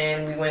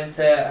 Maryland. We went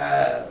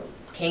to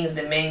King's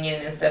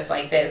Dominion and stuff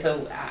like that.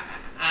 So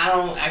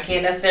I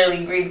can't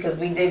necessarily agree because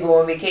we did go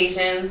on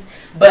vacations.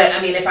 But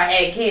I mean, if I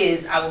had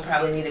kids, I would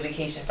probably need a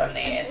vacation from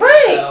their ass.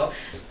 Right. So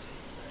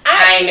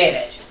I ain't mad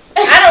at you.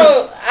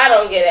 I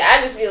don't get it.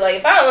 I just be like,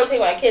 if I don't want to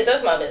take my kids,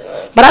 that's my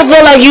business. But I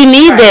feel like you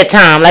need that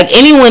time. Like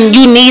anyone,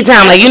 you need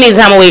time. Like you need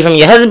time away from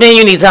your husband.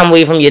 You need time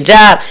away from your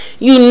job.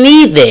 You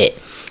need that.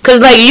 Cause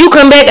like you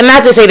come back, and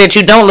not to say that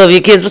you don't love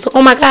your kids, but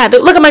oh my God,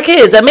 look at my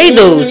kids. I made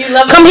those.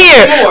 Come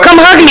here, come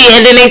hug me,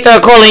 and then they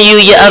start calling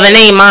you your other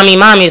name, mommy.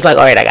 It's like,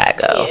 all right, I gotta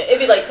go. Yeah, it'd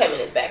be like 10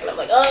 minutes back, and I'm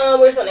like,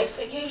 where's my next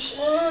vacation?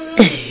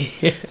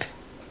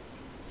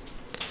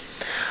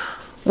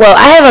 Well,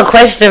 I have a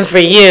question for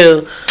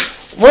you.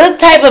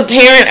 What type of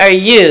parent are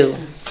you?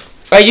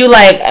 Are you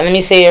like, let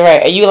me say it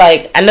right, are you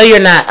like, I know you're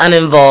not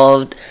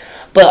uninvolved,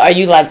 but are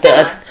you like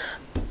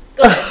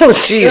oh,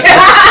 Jesus.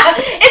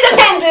 It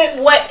depends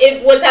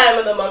what time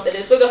of the month it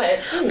is, but go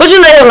ahead. But you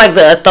like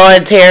the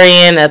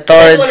authoritarian,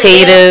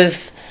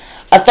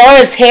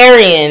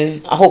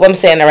 I hope I'm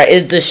saying that right,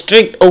 is the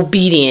strict,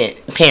 obedient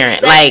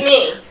parent. That's like,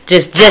 me.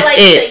 Just I like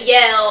it. to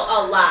yell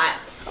a lot.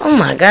 Oh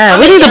my God,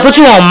 we need to put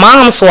you on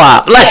mom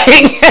swap. Like,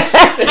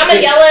 I'm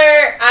a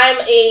yeller, I'm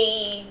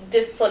a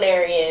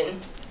disciplinarian.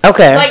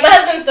 Okay. Like, my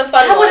husband's the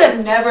fun one. I would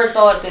have never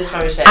thought this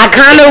from Michelle. I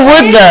kind of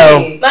would,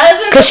 though. My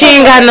husband's because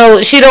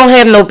she don't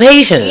have no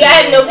patience. Yeah,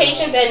 I have no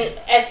patience, and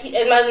as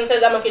my husband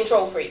says, I'm a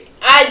control freak.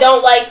 I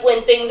don't like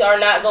when things are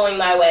not going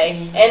my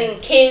way,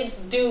 and kids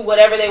do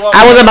whatever they want.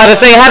 I was about to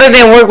say, how did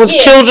that work with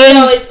children?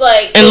 So it's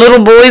like, and little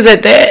boys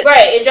at that?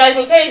 Right, it drives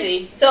me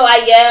crazy. So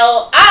I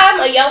yell.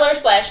 I'm a yeller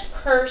 /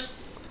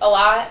 curse a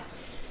lot.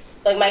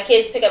 Like, my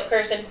kids pick up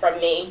cursing from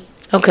me.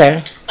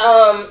 Okay.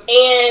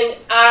 And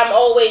I'm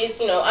always,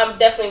 I'm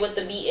definitely with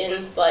the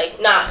beatings, like,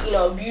 not,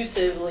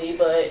 abusively,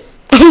 but...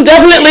 I'm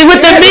definitely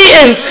with the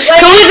beatings.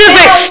 Like,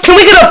 can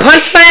we get a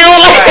punch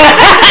sound?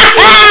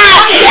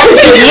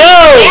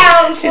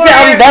 Yo! She said,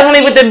 I'm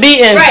definitely with the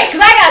beatings. Right,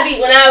 because I got beat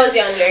when I was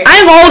younger.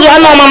 I ain't gonna hold you. I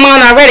know my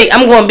mom already.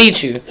 I'm gonna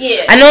beat you.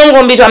 Yeah. I know I'm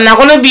gonna beat you. I'm not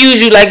gonna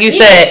abuse you like you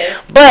said.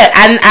 But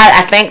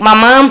I thank my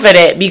mom for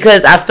that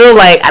because I feel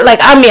like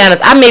I'll be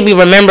honest, I maybe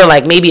remember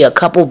like maybe a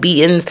couple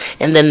beatings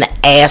and then the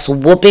ass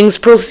whoopings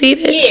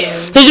proceeded. Yeah.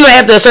 Because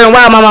after a certain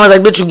while, my mom was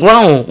like, bitch, you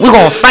grown. We're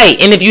gonna fight.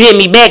 And if you hit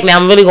me back now,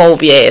 I'm really gonna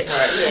whoop your ass.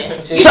 Right,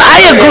 yeah. So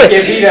I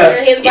agree.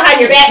 Hands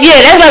behind your back.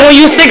 Yeah, that's like when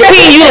you 16,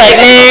 you like,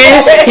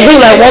 man, you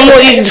like one more,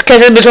 you just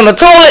catch that bitch on the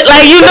toilet.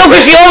 Like,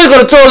 because she always go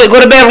to the toilet,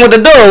 go to the bathroom with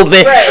the door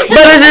open. Right.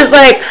 But it's just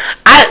like,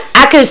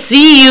 I could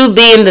see you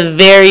being the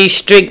very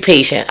strict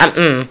patient.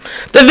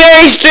 The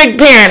very strict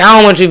parent. I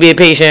don't want you to be a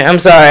patient. I'm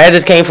sorry. I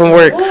just came from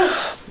work.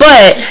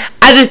 But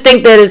I just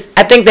think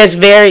I think that's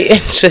very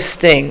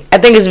interesting. I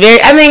think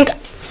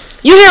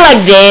you hear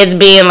like dads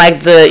being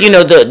like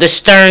the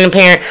stern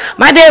parent.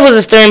 My dad was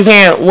a stern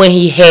parent when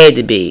he had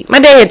to be. My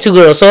dad had 2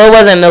 girls, so it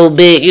wasn't no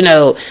big,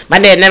 my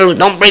dad never was,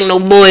 don't bring no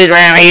boys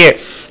around here.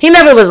 He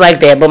never was like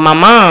that. But my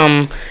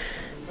mom,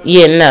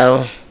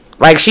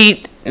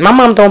 like my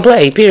mom don't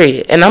play,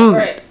 period. And I'm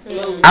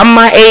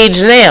my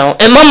age now,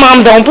 and my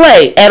mom don't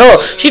play at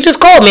all. She just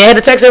called me. I had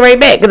to text her right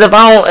back because if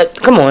I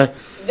don't, come on.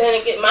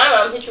 Then my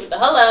mom hit you with the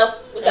hello.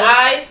 With the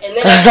eyes, and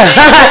then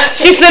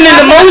she's sending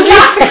emojis.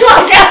 Like,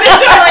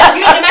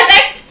 you didn't get my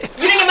text?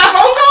 You didn't get my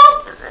phone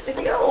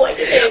call? No, I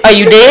didn't. Are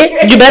you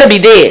dead? You better be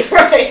dead.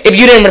 Right. If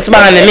you didn't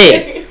respond to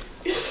me.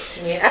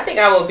 Yeah, I think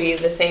I will be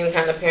the same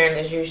kind of parent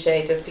as you,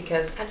 Shay, just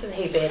because I just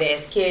hate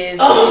badass kids.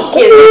 Oh.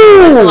 Kids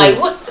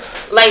like what?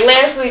 Like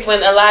last week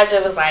when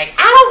Elijah was like,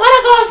 I don't want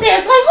to go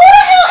upstairs. Like, who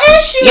the hell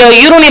asked you? Yo,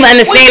 you don't even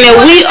understand that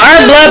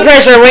our blood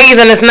pressure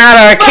raising is not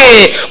our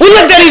kid. We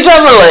looked at each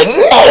other like,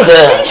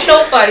 nigga.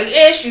 Nobody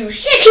asked you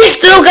shit. He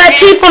still got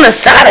teeth on the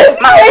side of his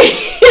mouth.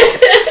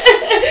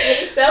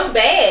 It's so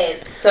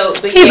bad.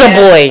 He's a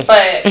boy.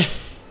 But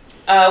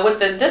with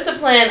the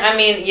discipline, I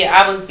mean,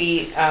 I was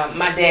beat.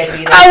 My dad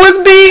beat us. I was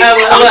beat.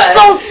 I'm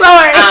so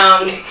sorry.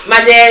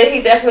 My dad,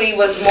 he definitely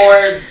was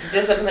more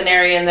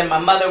disciplinarian than my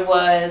mother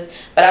was.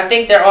 But I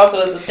think there also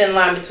is a thin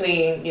line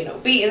between,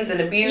 beatings and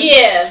abuse.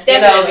 Yeah,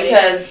 definitely.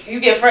 Because you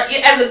get as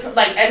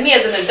me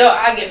as an adult,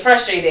 I get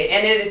frustrated,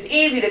 and it is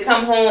easy to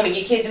come home and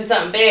your kid do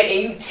something bad,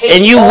 and you take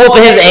and you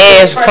whooping his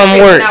ass from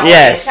work.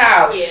 Yes.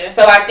 Yeah.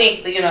 So I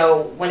think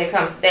when it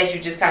comes to that,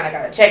 you just kind of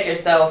gotta check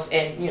yourself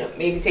and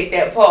maybe take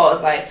that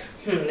pause, like,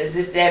 is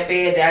this that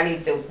bad that I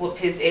need to whoop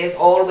his ass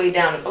all the way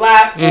down the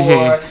block,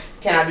 or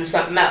can I do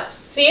something else?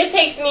 See, it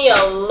takes me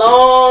a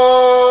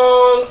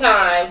long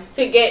time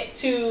to get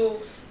to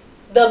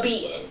the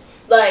beating.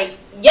 Like,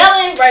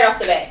 yelling right off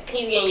the bat.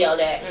 He's getting yelled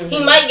at. Mm-hmm.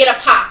 He might get a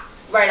pop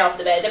right off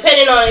the bat,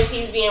 depending on if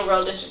he's being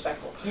real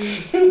disrespectful.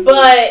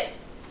 But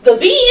the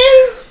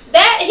beating,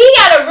 that he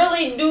gotta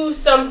really do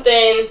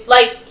something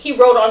like he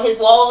wrote on his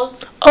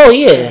walls. Oh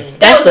yeah,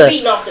 that was a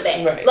beating off the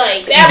bat. Right.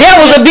 Like that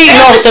was a beating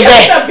off the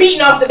bat. A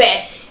beating off the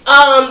bat.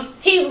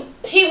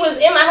 He was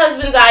in my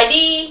husband's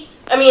ID.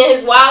 I mean,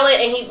 his wallet,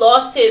 and he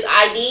lost his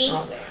ID.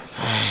 Oh,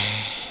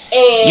 damn.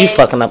 And you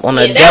fucking up on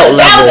an that adult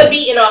level. was a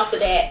beating off the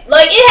bat.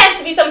 Like, it has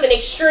to be something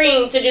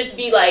extreme to just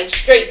be like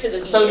straight to the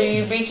beat. So do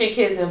you beat your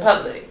kids in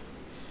public?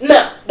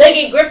 No, they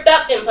get gripped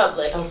up in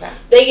public. Okay.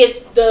 They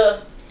get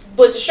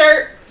with the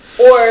shirt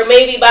or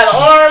maybe by the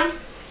arm.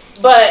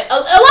 But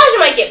Elijah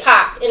might get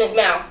popped in his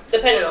mouth,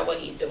 depending on what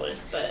he's doing.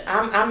 But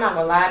I'm not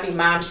gonna lie, I be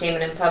mom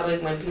shaming in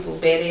public when people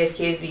badass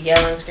kids be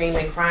yelling,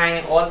 screaming, crying,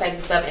 all types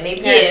of stuff, and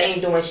they parents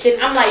ain't doing shit.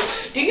 I'm like,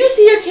 do you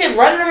see your kid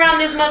running around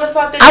this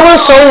motherfucker? I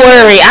was so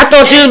worried. I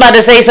thought you was about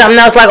to say something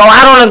else like, oh,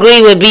 I don't agree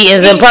with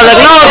beatings in public.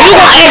 No, if you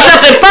gonna act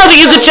up in public,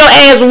 you get your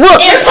ass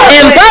whooped in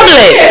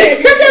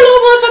public. Grip that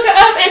little motherfucker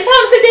up and tell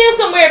him to sit down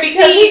somewhere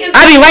because he is.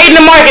 I be right in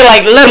the market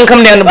like, let him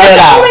come down the blood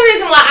the aisle. only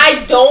reason why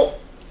I don't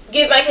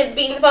give my kids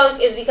beatings in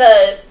public is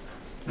because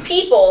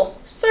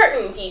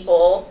certain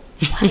people,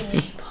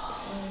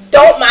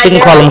 don't mind We can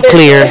their call own them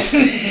clear.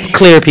 business.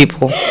 Clear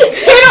people.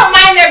 They don't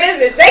mind their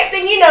business. Next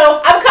thing you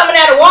know, I'm coming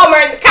out of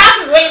Walmart and the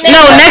cops is waiting there.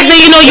 No, next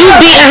thing you know, you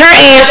beating her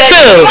ass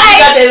too. You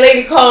got that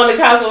lady calling the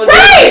cops on this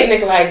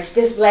picnic like,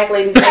 this black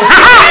lady's name.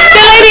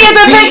 The lady at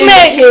the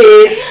picnic.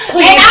 Kids,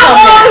 please And I'm come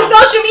on down.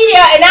 social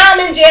media and now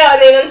I'm in jail and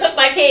they done took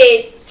my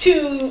kid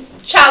to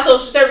child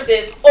social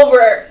services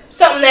over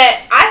something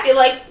that I feel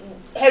like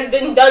has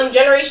been done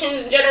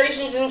generations and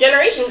generations and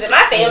generations in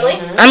my family.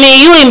 I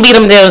mean, you ain't beat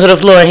him down to the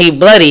floor and he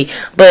bloody,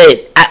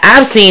 but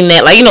I've seen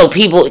that, like, you know,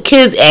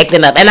 kids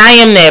acting up, and I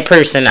am that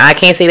person. I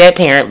can't say that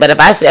parent, but if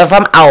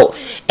I'm out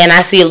and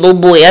I see a little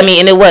boy, I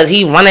mean, and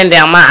he running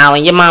down my aisle,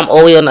 and your mom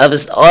always on the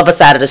other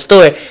side of the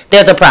store,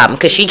 there's a problem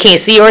because she can't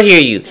see or hear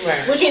you.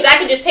 Right. Which means I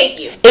could just take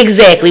you.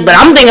 Exactly, but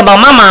I'm thinking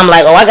about my mom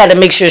like, oh, I got to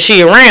make sure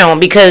she around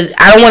because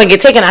I don't want to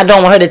get taken. I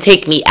don't want her to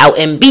take me out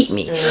and beat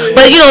me.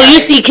 But, you know, you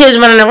see kids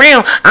running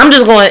around, I'm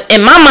just going,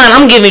 in my mind,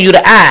 I'm giving you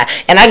the eye.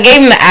 And I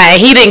gave him the eye,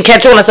 and he didn't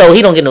catch on, so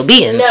he don't get no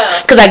beatings. No.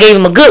 Because I gave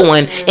him a good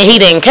one, and he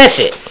didn't catch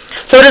it.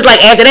 So it's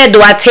like, after that, do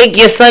I take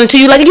your son to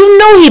you? Like, you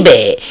know he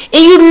bad.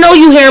 And you know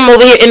you hear him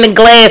over here in the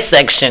glass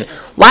section.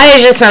 Why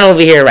is your son over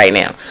here right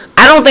now?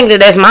 I don't think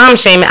that's mom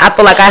shaming. I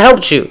feel like I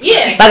helped you.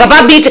 Yeah. Like, if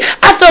I beat you,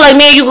 I feel like,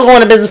 man, you could go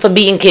into business for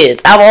beating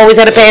kids. I've always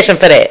had a passion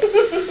for that.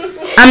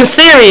 I'm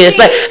serious.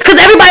 Like, because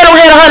everybody don't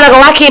have a heart like,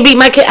 oh, I can't beat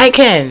my kid. I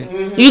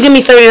can. You give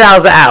me $30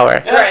 an hour.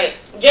 Right.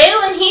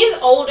 Jalen, he's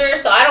older,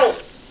 so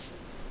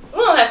we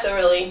don't have to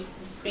really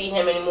beat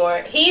him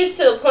anymore. He's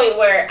to the point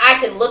where I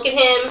can look at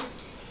him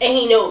and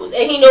he knows.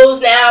 And he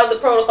knows now the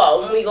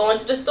protocol. When we go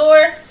into the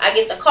store, I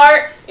get the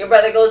cart, your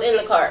brother goes in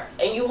the cart,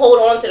 and you hold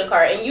on to the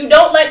cart. And you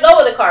don't let go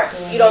of the cart.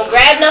 You don't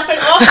grab nothing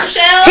off the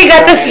shelf. He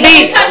got the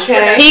speech.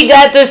 He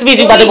got the speech.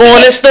 You about to go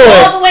in the store.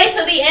 All the way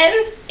to the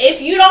end.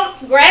 If you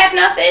don't grab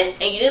nothing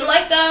and you didn't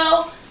let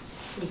go,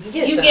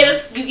 you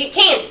get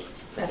candy.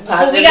 That's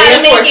positive. We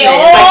gotta make it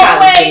all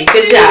the way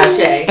Good to job,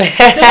 Shay.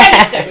 the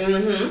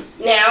register.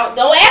 Now,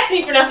 don't ask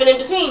me for nothing in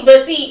between.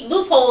 But see,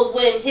 loopholes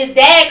when his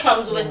dad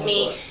comes with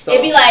me. So-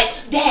 It'd be like,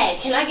 Dad,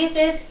 can I get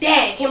this?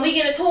 Dad, can we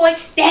get a toy?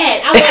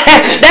 Dad, I want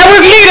this. That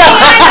was me though.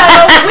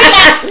 We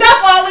got stuff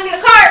all in the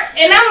cart,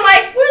 and I'm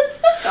like, where'd the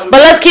stuff come from?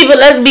 But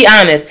let's be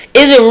honest.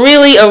 Is it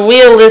really a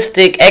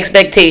realistic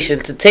expectation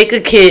to take a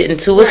kid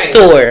into a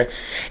store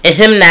and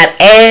him not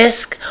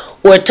ask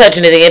or touch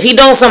anything? If he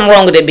doing something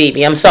wrong with that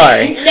baby, I'm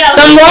sorry. No,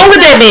 something wrong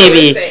with that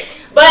baby.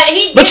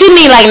 But you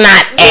mean like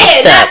not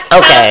act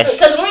up? Okay.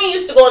 Because when we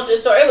used to go into the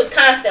store, it was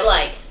constant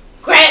like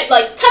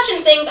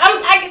touching things.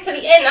 I get to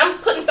the end, I'm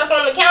putting stuff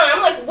on the counter.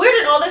 I'm like, where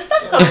did all this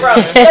stuff come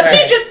from? But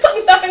she's just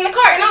putting stuff in the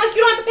cart, and I'm like,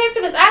 you don't have to pay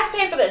for this. I have to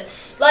pay for this.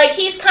 Like,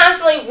 he's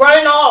constantly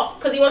running off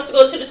because he wants to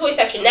go to the toy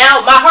section.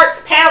 Now my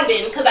heart's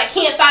pounding because I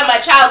can't find my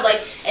child.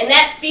 Like, and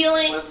that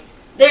feeling.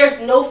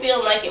 There's no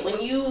feeling like it. When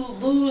you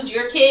lose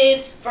your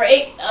kid for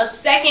a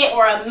second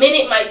or a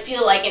minute might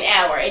feel like an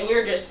hour, and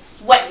you're just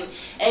sweating,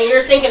 and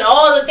you're thinking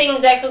all the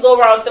things that could go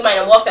wrong. Somebody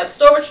done walked out the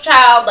store with your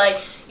child, like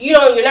you're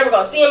never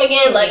gonna see him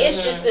again. Like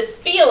it's just this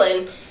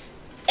feeling,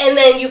 and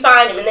then you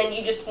find him, and then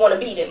you just want to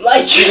beat him.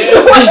 Like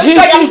it's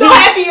like I'm so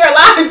happy you're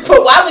alive,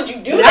 but why would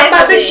you do that?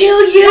 I'm about to kill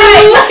you.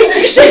 Right, like,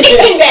 you should have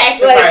came back.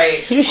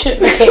 Like, You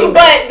shouldn't have came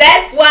back. but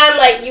that's why I'm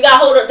like, you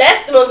got hold of.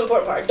 That's the most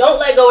important part. Don't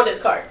let go of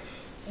this cart.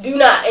 Do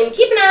not. And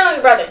keep an eye on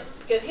your brother.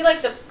 Because he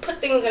likes to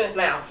put things in his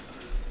mouth.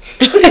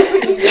 He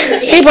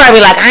probably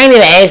like, I ain't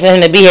even asked for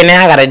him to be here.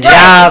 Now I got a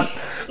job.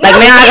 Like,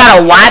 now I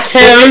gotta watch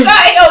him.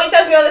 He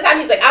tells me all the time.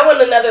 He's like, I want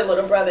another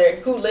little brother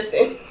who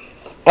listens.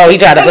 Oh, he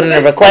tried to put in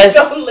a request?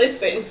 Don't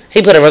listen.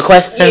 He put a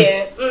request in?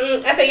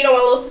 Yeah. I said, you don't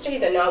want a little sister? He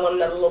said, no, I want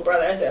another little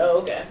brother. I said,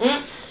 oh,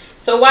 okay.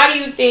 So why do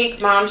you think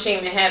mom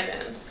shaming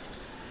happens?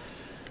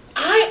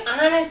 I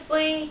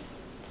honestly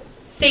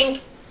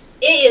think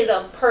it is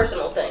a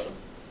personal thing.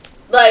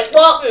 Like,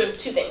 well,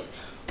 two things.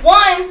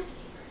 One,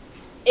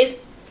 it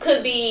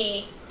could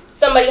be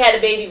somebody had a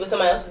baby but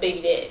somebody else's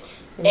baby did.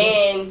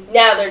 And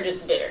now they're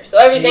just bitter. So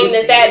everything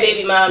that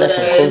baby mom That's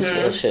does. some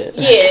cool shit.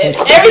 Yeah,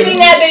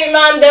 everything that baby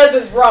mom does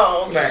is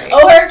wrong. Right.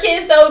 Oh, her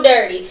kid's so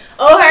dirty.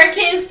 Oh, her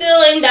kid's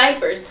still in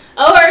diapers.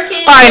 Oh, her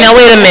kid's... All right, now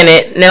wait a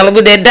minute. Now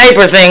with that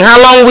diaper thing, how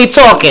long are we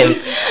talking?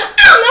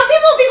 I don't know.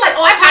 People be like,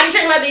 oh, I potty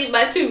trained my baby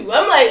by 2.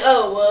 I'm like,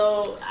 oh,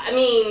 well, I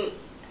mean...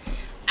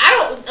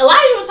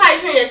 Elijah was potty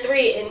trained at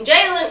 3, and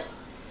Jalen,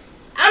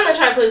 I'm not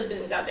trying to put his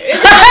business out there. It's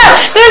a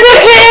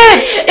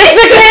kid. It's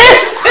a kid.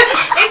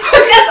 It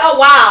took us a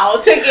while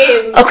to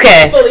get him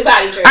fully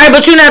potty trained. All right,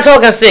 but you're not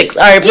talking 6.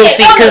 All right,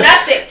 proceed. No,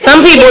 not 6.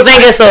 Some people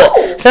think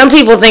it's Some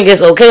people think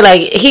it's okay.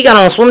 Like he got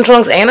on swim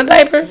trunks and a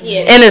diaper.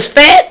 Yeah. And it's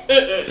fat.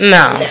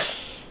 No.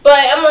 But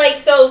I'm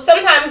like, so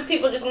sometimes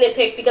people just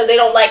nitpick because they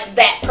don't like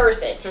that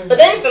person. Mm-hmm. But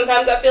then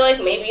sometimes I feel like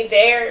maybe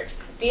they're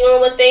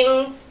dealing with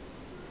things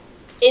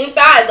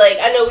inside. Like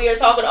I know we were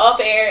talking off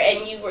air,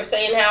 and you were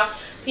saying how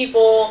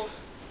people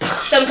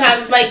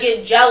sometimes might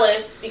get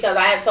jealous because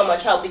I have so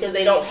much help because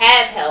they don't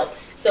have help.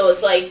 So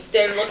it's like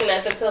they're looking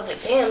at themselves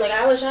like, damn, like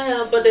I wish I had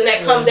help. But then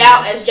that comes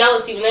out as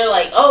jealousy when they're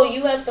like, oh,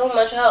 you have so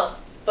much help.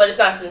 But it's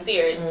not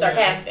sincere. It's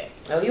sarcastic.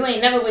 Oh, you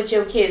ain't never with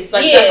your kids.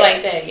 Like stuff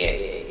like that.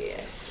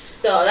 Yeah.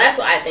 So that's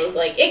what I think.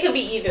 Like it could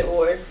be either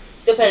or,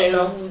 depending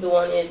on who the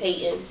one is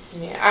hating.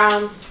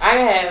 Yeah.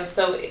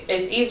 So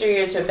it's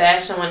easier to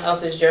bash someone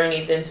else's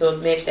journey than to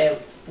admit that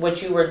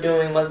what you were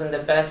doing wasn't the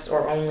best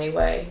or only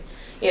way.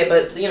 Yeah,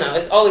 but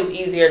it's always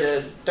easier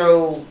to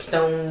throw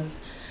stones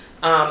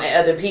at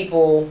other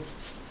people,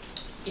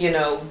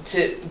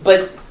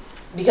 but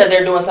because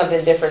they're doing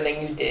something different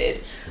than you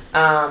did,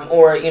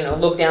 or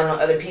look down on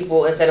other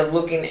people instead of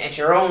looking at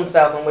your own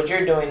self and what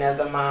you're doing as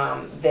a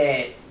mom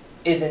that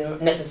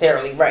isn't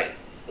necessarily right.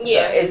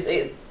 Yeah,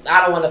 so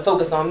I don't want to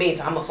focus on me,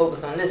 so I'm gonna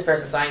focus on this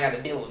person, so I ain't got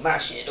to deal with my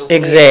shit. Okay?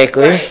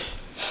 Exactly. Right.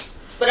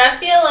 But I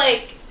feel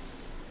like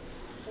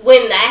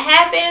when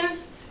that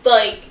happens,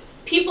 like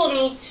people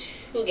need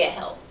to get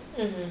help.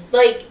 Mm-hmm.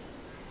 Like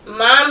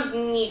moms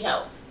need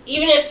help,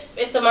 even if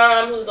it's a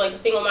mom who's like a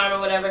single mom or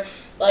whatever.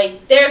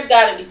 Like there's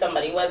got to be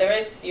somebody, whether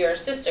it's your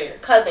sister, your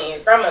cousin, your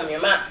grandma,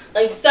 your mom,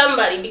 like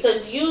somebody,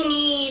 because you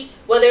need,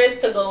 whether it's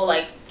to go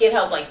like get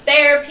help like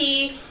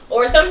therapy,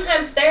 or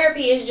sometimes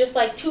therapy is just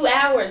like 2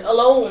 hours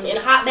alone in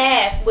a hot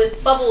bath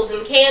with bubbles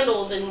and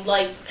candles and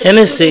like some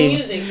Hennessy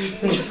music.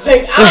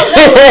 Like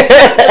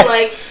I don't know,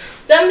 like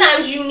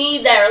sometimes you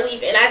need that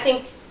relief, and I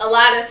think a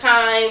lot of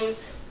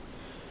times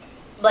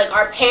like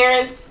our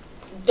parents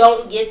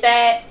don't get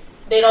that.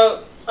 They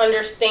don't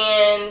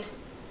understand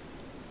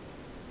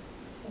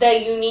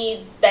that you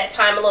need that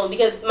time alone,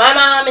 because my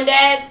mom and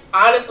dad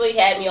honestly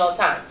had me all the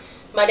time.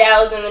 My dad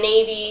was in the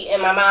Navy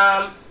and my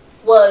mom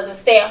was a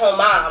stay-at-home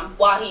mom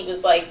while he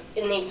was like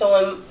in the Navy. So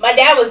when my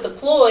dad was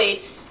deployed,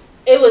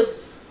 it was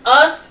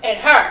us and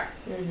her.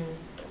 Mm-hmm.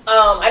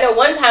 I know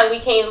one time we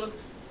came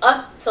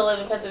up to live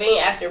in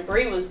Pennsylvania after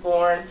Bree was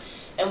born,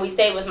 and we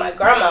stayed with my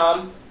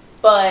grandma.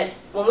 But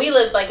when we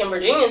lived like in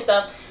Virginia and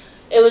stuff,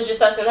 it was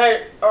just us and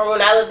her. Or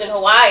when I lived in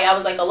Hawaii, I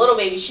was like a little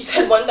baby. She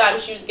said one time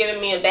she was giving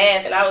me a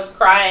bath and I was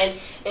crying,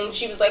 and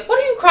she was like, "What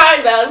are you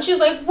crying about?" And she was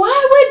like, "Why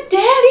would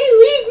Daddy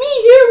leave me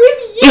here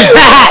with you?"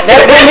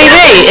 That's gonna be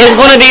me. It's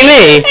gonna be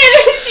me.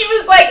 And she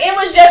was like, "It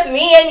was just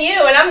me and you,"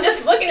 and I'm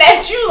just looking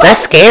at you like,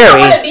 that's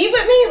scary. You want to be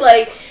with me,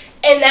 like.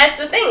 And that's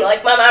the thing.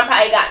 Like, my mom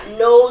probably got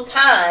no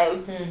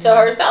time to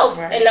herself.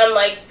 Right. And I'm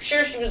like,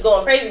 sure, she was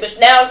going crazy, but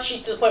now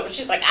she's to the point where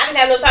she's like, I didn't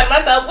have no time to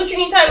myself. What you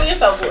need time to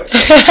yourself for?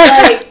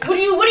 Like, what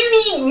do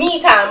you need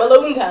me time,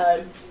 alone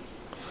time?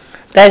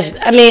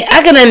 I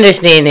can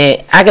understand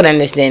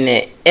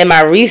it. In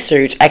my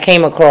research, I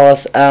came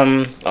across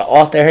an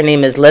author. Her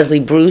name is Leslie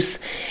Bruce,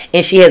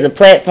 and she has a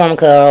platform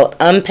called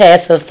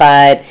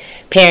Unpacified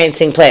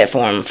Parenting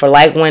Platform for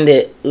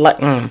like-minded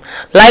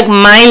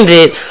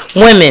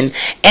women.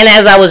 And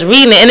as I was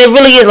reading it, and it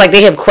really is like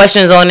they have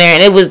questions on there,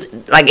 and it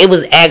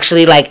was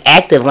actually like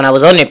active when I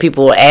was on there.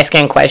 People were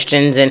asking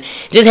questions and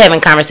just having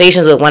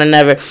conversations with one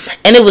another,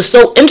 and it was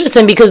so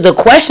interesting because the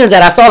questions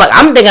that I saw, like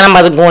I'm thinking I'm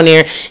about to go in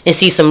there and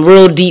see some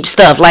real deep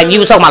stuff. Like you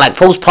were talking about like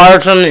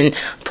postpartum.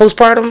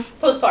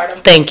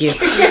 Thank you.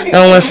 I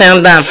don't want to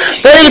sound dumb,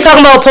 but he was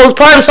talking about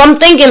postpartum, so I'm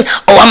thinking,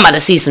 I'm about to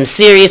see some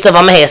serious stuff.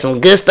 I'm gonna have some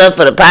good stuff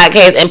for the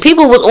podcast. And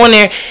people was on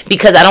there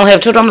because I don't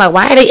have children. I'm like,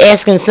 why are they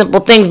asking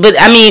simple things? But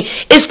I mean,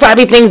 it's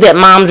probably things that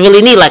moms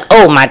really need. Like,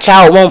 my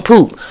child won't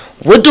poop.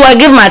 What do I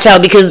give my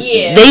child because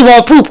they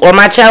won't poop, or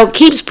my child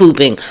keeps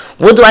pooping?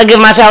 What do I give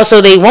my child so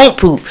they won't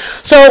poop?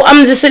 So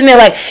I'm just sitting there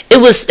like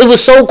it was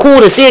so cool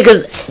to see it,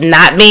 because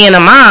not being a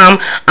mom,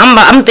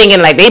 I'm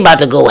thinking like they about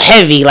to go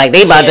heavy, like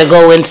they about to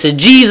go into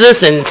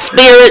Jesus and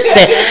spirits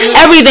and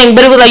everything.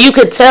 But it was like you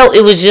could tell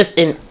it was just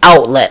an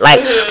outlet,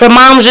 like for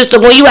moms just to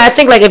go. I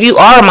think like if you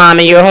are a mom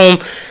in your home,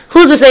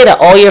 who's to say that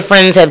all your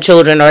friends have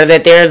children or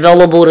that they're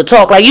available to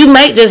talk? Like, you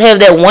might just have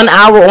that 1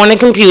 hour on the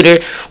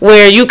computer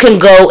where you can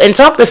go and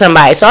talk to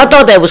somebody. So I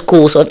thought that was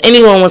cool. So if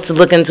anyone wants to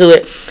look into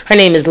it, her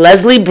name is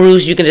Leslie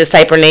Bruce. You can just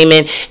type her name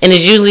in, and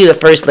it's usually the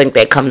first link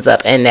that comes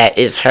up, and that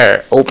is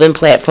her open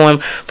platform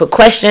for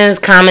questions,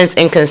 comments,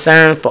 and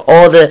concern for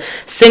all the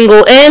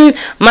single and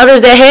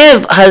mothers that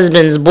have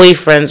husbands,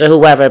 boyfriends, or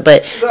whoever.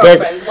 But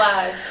girlfriends,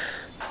 wives.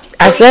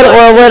 I said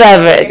or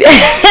whatever.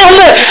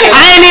 Look,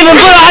 I didn't even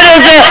put out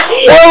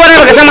or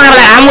whatever, because somebody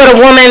like, I'm with a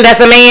woman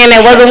that's a man that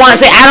wasn't want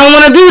to say, I don't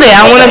want to do that.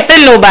 I don't want to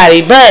offend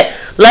nobody. But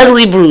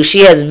Leslie Bruce,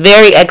 she has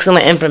very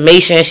excellent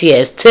information. She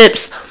has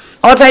tips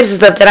all types of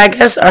stuff that I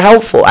guess are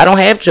helpful. I don't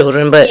have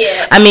children, but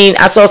I mean,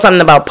 I saw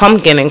something about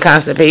pumpkin and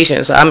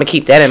constipation, so I'm gonna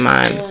keep that in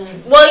mind.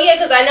 Well, yeah,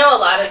 because I know a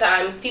lot of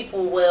times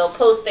people will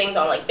post things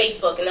on like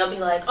Facebook and they'll be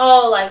like,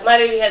 "Oh, like my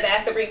baby has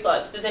acid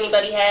reflux. Does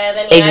anybody have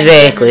any?"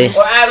 Exactly.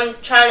 Or I'm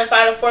trying to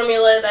find a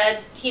formula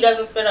that he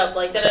doesn't spit up,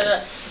 like da da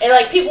da. And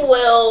like people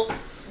will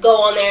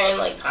go on there and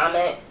like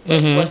comment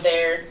what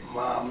their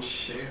mom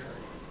sharing.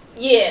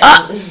 Yeah.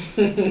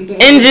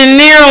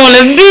 Engineer on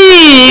the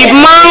beat.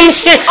 Mom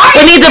sharing.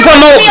 We need to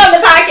promote. Me on the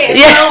podcast.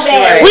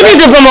 Yeah. We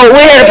need to promote.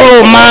 We had to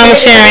promote mom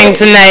sharing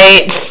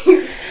tonight.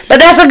 But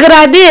that's a good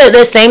idea.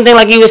 The same thing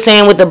like you were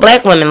saying with the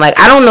black women. Like,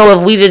 I don't know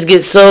if we just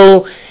get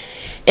so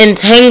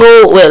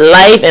entangled with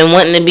life and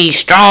wanting to be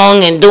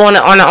strong and doing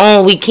it on our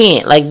own. We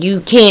can't. Like, you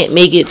can't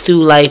make it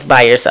through life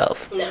by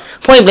yourself. No.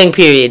 Point blank,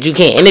 period. You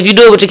can't. And if you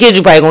do it with your kids,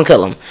 you're probably going to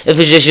kill them. If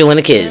it's just you and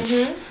the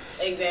kids.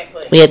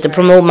 Exactly. We have to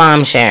promote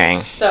mom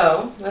sharing.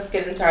 So, let's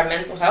get into our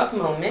mental health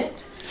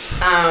moment.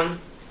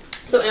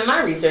 So in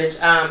my research,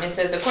 it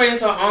says, according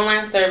to an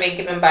online survey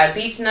given by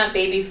Beechnut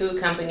Baby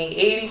Food Company,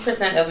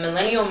 80% of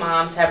millennial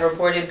moms have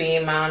reported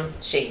being mom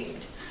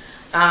shamed.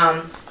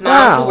 Moms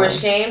who were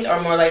shamed are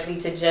more likely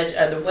to judge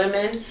other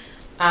women.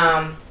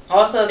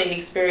 Also, they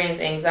experience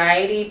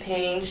anxiety,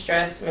 pain,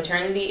 stress,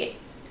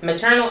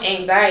 maternal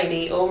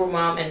anxiety,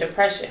 overwhelm, and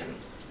depression.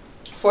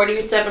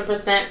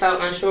 47%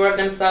 felt unsure of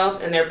themselves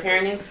and their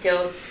parenting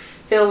skills,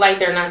 feel like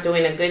they're not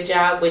doing a good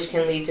job, which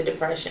can lead to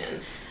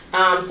depression.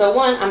 So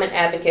one, I'm an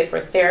advocate for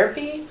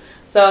therapy.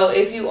 So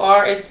if you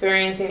are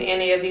experiencing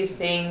any of these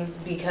things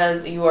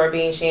because you are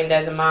being shamed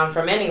as a mom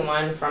from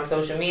anyone, from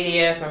social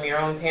media, from your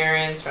own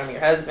parents, from your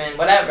husband,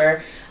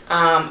 whatever,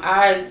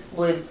 I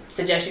would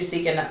suggest you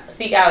seek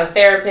out a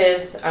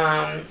therapist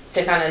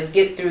to kind of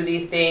get through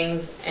these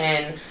things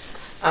and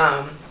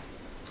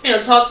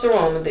talk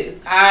through them.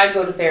 I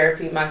go to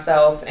therapy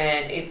myself,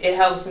 and it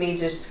helps me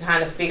just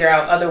kind of figure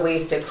out other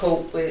ways to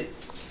cope with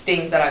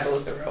things that I go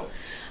through.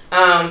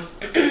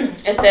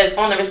 It says,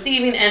 on the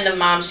receiving end of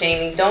mom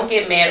shaming, don't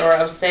get mad or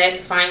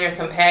upset. Find your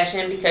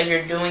compassion because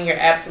you're doing your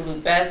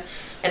absolute best.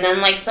 And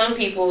unlike some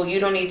people,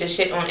 you don't need to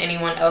shit on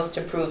anyone else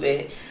to prove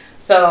it.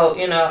 So,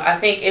 I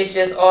think it's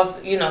just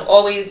also,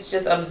 always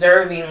just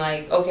observing,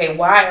 like, okay,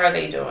 why are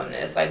they doing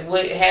this? Like,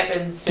 what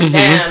happened to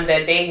them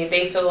that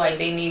they feel like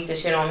they need to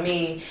shit on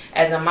me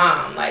as a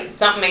mom? Like,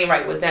 something ain't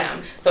right with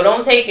them. So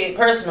don't take it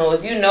personal.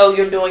 If you know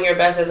you're doing your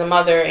best as a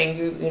mother and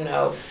you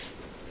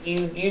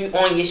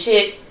on your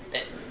shit,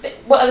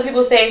 what other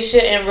people say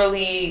shouldn't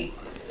really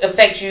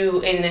affect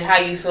you in how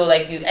you feel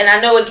like you. And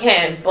I know it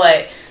can,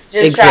 but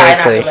just try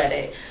not to let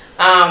it.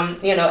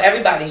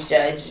 Everybody's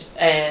judged,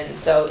 and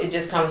so it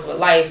just comes with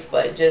life.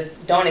 But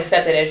just don't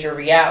accept it as your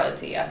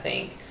reality. I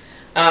think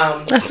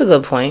that's a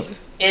good point.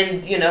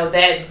 And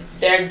that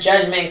their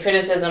judgment and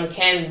criticism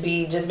can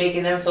be just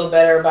making them feel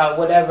better about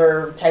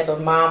whatever type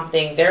of mom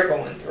thing they're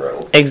going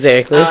through.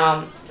 Exactly.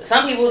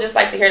 Some people just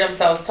like to hear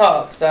themselves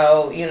talk,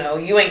 so you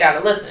ain't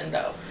gotta listen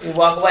though. You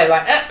walk away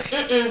like,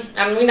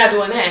 we're not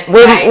doing that.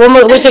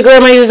 What's your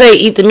grandma used to say?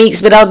 Eat the meat,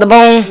 spit out the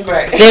bone.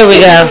 Right. There we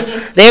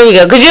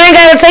go. Because you ain't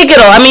gotta take it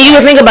all. I mean, you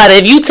can think about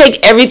it. If you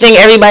take everything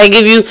everybody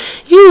give you,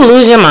 you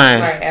lose your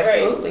mind. Right.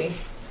 Absolutely.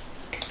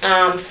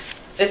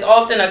 It's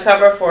often a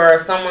cover for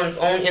someone's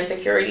own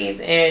insecurities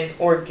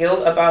or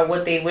guilt about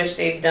what they wish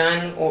they've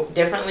done or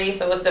differently.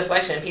 So it's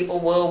deflection. People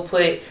will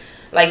put,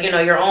 like,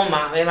 your own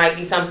mom. It might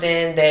be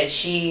something that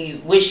she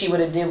wish she would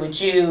have did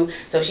with you.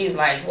 So she's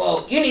like,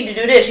 well, you need to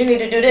do this. You need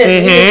to do this.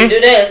 You need to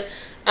do this.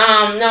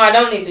 No, I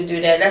don't need to do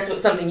that.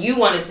 That's something you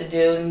wanted to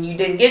do and you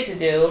didn't get to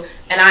do.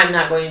 And I'm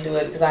not going to do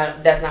it because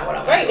that's not what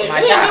I want to do with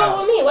my child. Right, because you didn't do it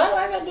with me. Why do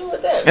I got to do it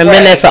with them? And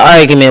then that's an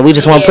argument. We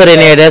just want to put in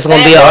there. That's going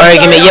to be an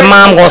argument. Your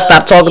mom going to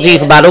stop talking to you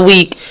for about a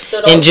week.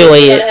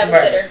 Enjoy it.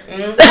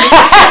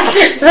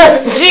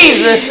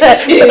 Jesus.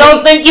 So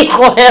don't think you're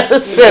going to have a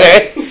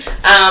sitter.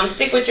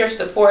 Stick with your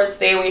support.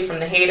 Stay away from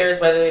the haters,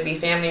 whether it be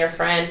family or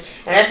friend.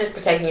 And that's just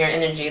protecting your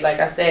energy. Like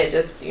I said,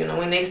 just,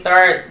 when they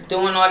start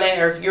doing all that,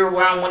 or if you're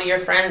around one of your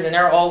friends and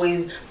they're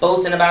always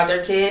boasting about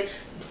their kid,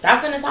 stop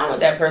spending time with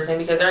that person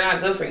because they're not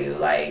good for you.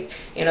 Like,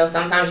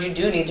 sometimes you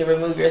do need to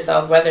remove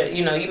yourself, whether,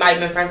 you might have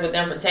been friends with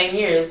them for 10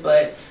 years,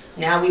 but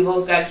now we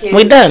both got kids.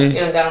 We done.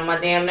 Got on my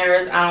damn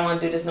nerves. I don't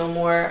want to do this no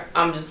more.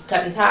 I'm just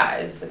cutting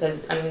ties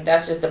because,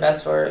 that's just the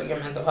best for your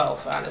mental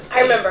health, honestly.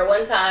 I remember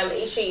one time,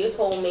 Isha, you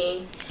told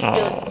me, we were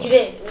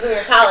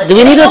in college. Do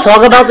we need to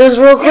talk about this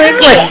real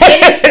quick? And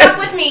it stuck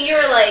with me. You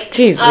were like,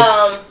 Jesus.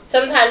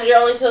 Sometimes you're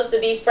only supposed to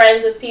be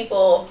friends with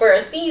people for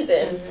a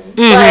season.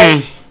 Mm-hmm.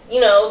 Like,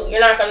 you're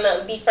not going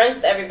to be friends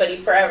with everybody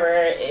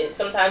forever.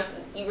 Sometimes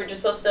you were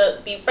just supposed to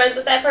be friends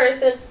with that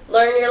person,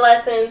 learn your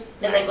lessons,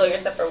 and then go your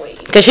separate ways.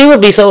 Because she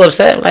would be so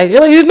upset. Like,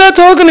 yo, you're not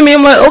talking to me.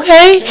 I'm like,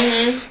 okay,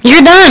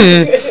 you're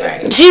done.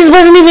 Right. She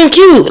wasn't even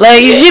cute.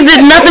 Like, she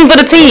did nothing for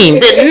the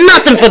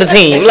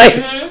team. Like,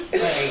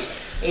 right.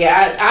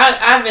 Yeah,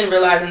 I've been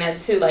realizing that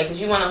too. Like,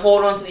 'cause you want to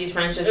hold on to these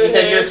friendships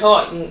because you're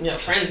taught,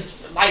 friends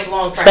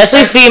lifelong friends.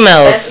 Especially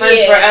females. Best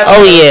friends forever.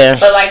 Oh, yeah.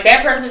 But, like,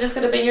 that person just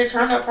could have been your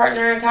turn-up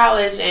partner in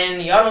college,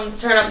 and y'all don't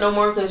turn up no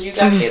more because you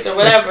got kids or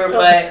whatever,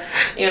 but,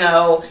 you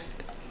know,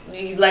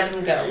 you let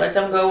them go. Let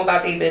them go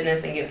about their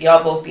business, and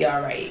y'all both be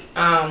all right.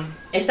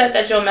 Except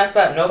that you'll mess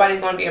up. Nobody's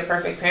going to be a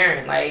perfect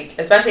parent. Like,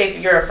 especially if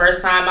you're a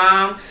first-time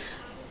mom.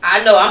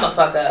 I know I'm a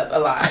fuck up a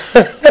lot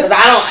because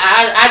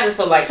I just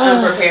feel like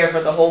unprepared for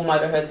the whole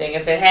motherhood thing.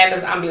 If it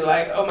happens, I'm be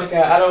like, oh my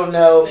god, I don't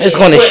know. It's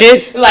going to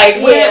shit.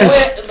 Like,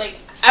 like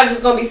I'm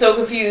just gonna be so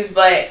confused.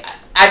 But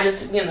I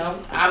just, you know,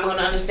 I'm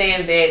gonna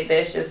understand that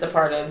that's just a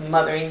part of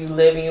mothering. You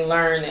live and you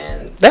learn,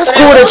 and that's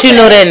cool that you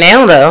know that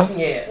now, though.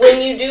 Yeah.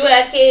 When you do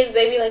have kids,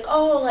 they be like,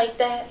 oh, like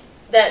that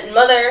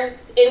mother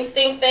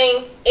instinct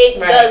thing, it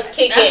does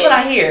kick That's in. That's what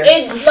I hear.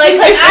 It like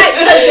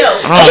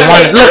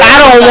Look, I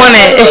don't want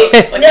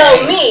it.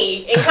 No,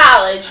 me in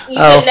college, you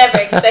could never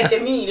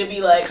expected me to be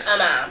like a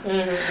mom.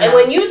 Mm-hmm. And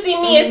when you see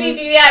me at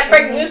CTDI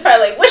pregnant, you was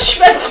probably like, what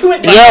you about to do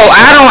with that? Yo,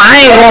 I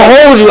ain't gonna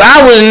hold you.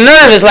 I was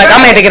nervous. Like,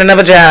 I'm gonna have to get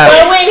another job.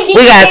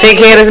 We gotta take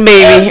care of this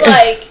baby. It was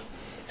like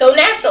so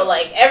natural.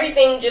 Like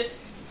everything just.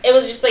 It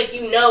was just like,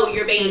 you know,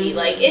 your baby.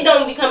 Like, it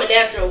don't become a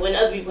natural when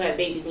other people have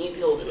babies and you be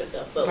holding and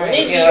stuff. But when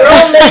it's your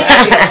own baby,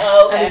 you're like,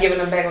 oh, okay. I be giving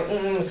them back, like,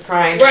 it's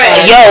crying.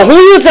 Right. Yo, who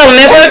you telling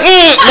that?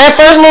 That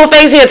first little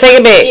face here, take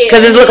it back.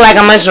 Because it look like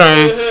a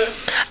mushroom. Mm-hmm.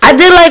 I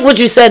did like what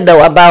you said,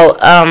 though, about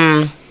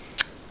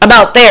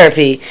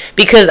therapy.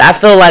 Because I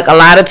feel like a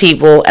lot of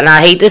people, and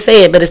I hate to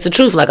say it, but it's the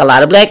truth. Like, a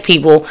lot of black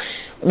people,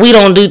 we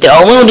don't do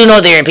no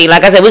therapy.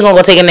 Like I said, we're going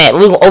to go take a nap.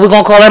 We're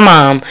going to call our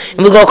mom.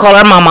 And we're going to call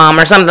our mom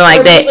or something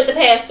like that. With the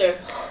pastor.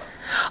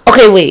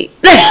 Okay, wait.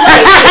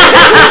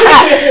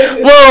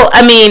 Well,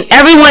 I mean,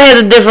 everyone has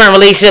a different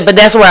relationship, but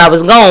that's where I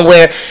was going,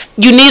 where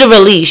you need a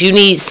release. You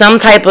need some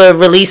type of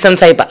release, some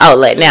type of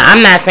outlet. Now,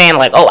 I'm not saying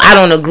like, oh, I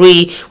don't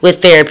agree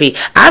with therapy.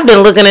 I've been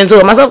looking into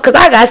it myself because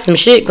I got some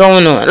shit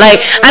going on. Like,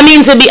 I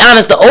mean, to be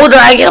honest, the older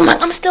I get, I'm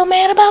like, I'm still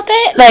mad about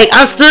that. Like,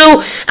 I'm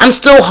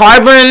still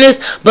harboring this.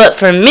 But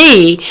for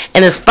me,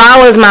 and as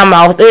foul as my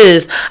mouth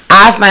is,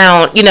 I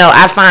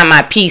find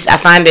my peace. I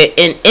find it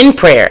in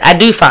prayer. I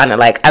do find it.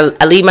 Like,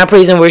 I lead my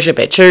praise and worship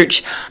at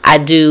church. I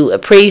do a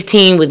praise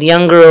team with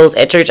young girls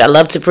at church. I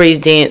love to praise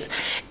dance,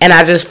 and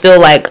I just feel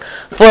like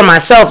for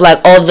myself, like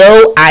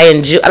although I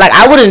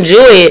would enjoy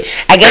it,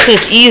 I guess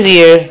it's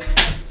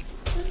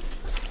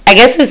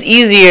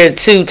easier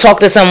to talk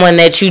to someone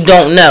that you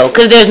don't know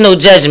because there's no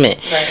judgment.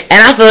 Right. And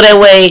I feel that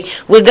way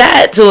with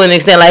God to an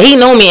extent. Like, he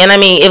know me. And I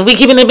mean, if we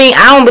keep it in being,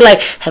 I don't be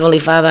like, Heavenly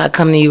Father, I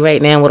come to you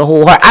right now with a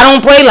whole heart. I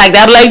don't pray like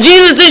that. I be like,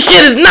 Jesus, this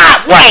shit is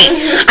not right.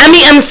 I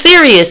mean, I'm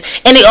serious.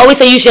 And they always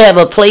say you should have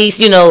a place,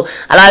 you know,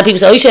 a lot of people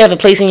say, oh, you should have a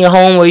place in your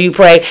home where you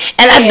pray.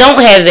 And I don't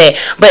have that.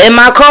 But in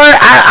my car,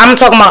 I'm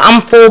talking about,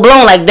 I'm full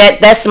blown. Like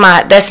that's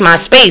my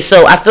space.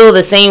 So I feel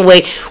the same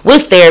way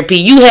with therapy.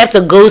 You have to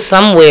go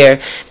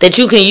somewhere that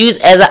you can use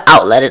as an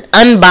outlet, an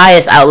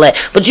unbiased outlet.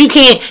 But you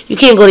can't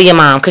go to your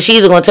mom because she's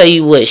either going to tell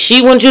you what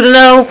she wants you to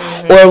know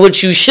or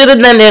what you should have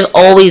done. There's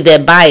always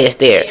that bias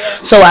there.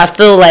 So I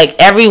feel like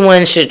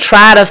everyone should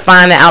try to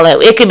find an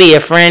outlet. It could be a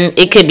friend.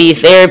 It could be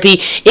therapy.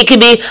 It could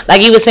be,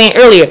 like you were saying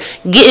earlier,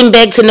 getting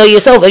back to know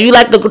yourself. If you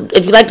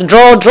like to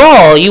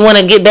draw. You want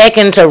to get back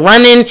into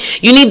running.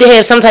 You need to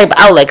have some type of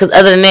outlet because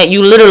other than that,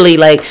 you literally,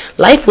 like,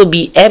 life would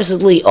be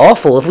absolutely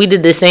awful if we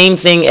did the same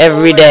thing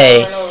every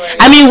day.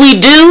 I mean, we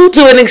do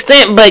to an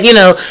extent, but you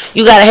know,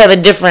 you gotta have a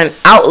different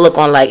outlook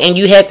on life, and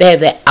you have to have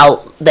the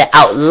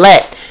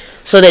outlet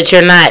so that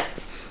you're not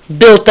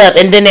built up,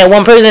 and then that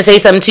one person say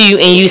something to you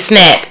and you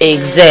snap.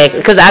 Exactly.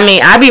 Because I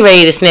mean, I be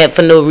ready to snap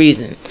for no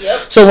reason.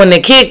 Yep. So when the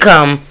kid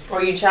come,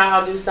 or your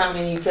child do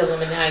something and you kill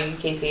him, and now you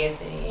Casey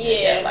Anthony.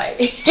 Yeah. Like,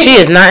 she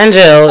is not in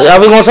jail. Are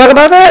we gonna talk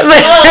about that?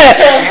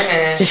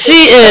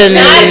 She is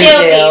not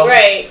guilty,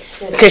 right?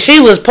 Because she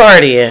was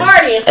partying.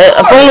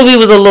 If only we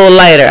was a little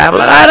lighter. I'm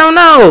like, I don't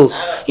know.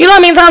 You know what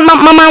I mean? Times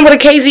my mom would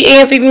have Casey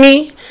Anthony'd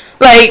me.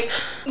 Like,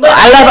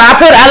 I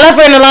left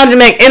her in the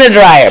laundromat in a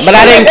dryer, but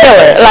I didn't kill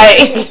her.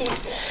 Like,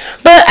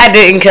 but I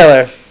didn't kill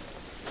her.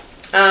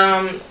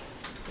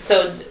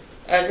 So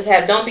just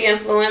have don't be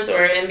influenced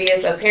or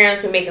envious of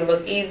parents who make it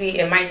look easy.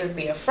 It might just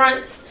be a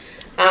front.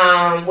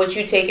 What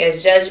you take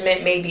as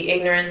judgment may be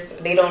ignorance.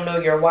 They don't know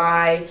your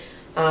why.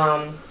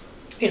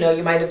 You know,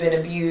 you might have been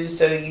abused,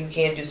 so you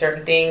can't do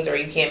certain things, or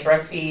you can't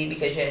breastfeed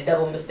because you had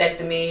double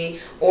mastectomy,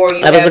 or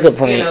you have,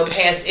 you know,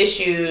 past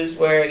issues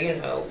where, you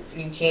know,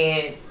 you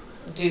can't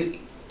do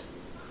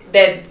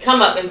that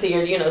come up into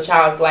your, you know,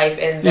 child's life,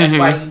 and that's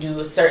why you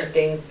do certain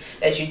things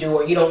that you do,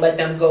 or you don't let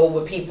them go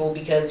with people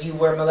because you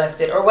were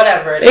molested or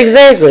whatever it is.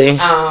 Exactly.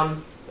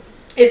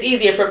 It's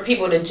easier for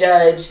people to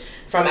judge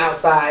from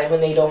outside when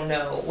they don't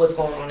know what's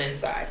going on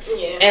inside.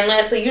 Yeah. And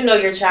lastly, you know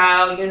your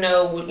child, you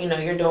know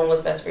you're doing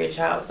what's best for your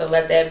child. So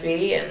let that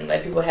be, and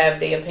let people have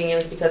their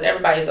opinions, because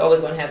everybody's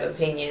always going to have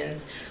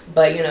opinions.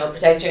 But, you know,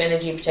 protect your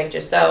energy, protect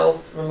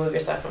yourself, remove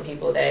yourself from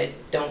people that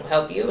don't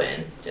help you,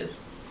 and just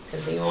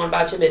continue on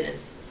about your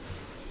business.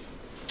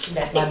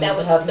 That's my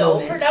mental health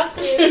moment.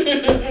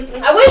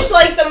 Productive. I wish,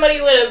 like, somebody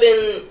would have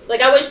been,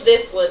 like, I wish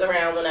this was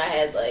around when I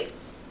had, like,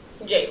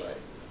 Jalen.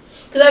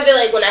 Because I feel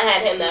like when I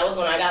had him, that was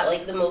when I got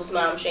like the most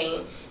mom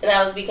shame, and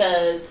that was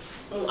because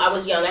I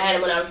was young. I had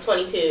him when I was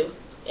 22,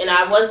 and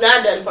I was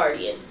not done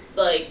partying.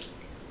 Like,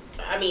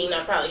 I mean,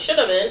 I probably should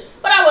have been,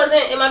 but I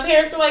wasn't. And my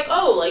parents were like,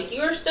 "Oh, like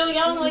you're still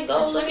young. Like,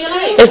 go live your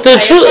life." It's the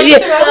truth. Yeah.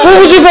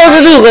 What was you supposed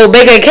to do? Go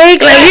bake a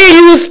cake? Like, yeah,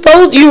 you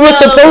were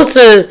supposed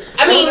to.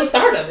 I mean, the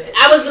start of it.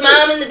 I was the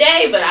mom in the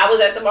day, but I was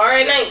at the bar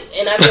at night,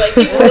 and I feel like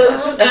people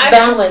was That's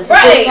balance.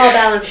 Right? Call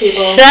balance,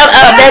 people. Shut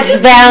up. That's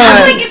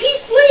balance. I'm like, if he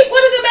sleep,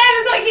 what does it matter?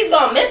 It's like he's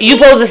gonna miss. You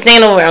supposed to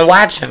stand over and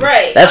watch him.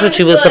 Right. That's what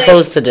you was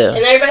supposed to do.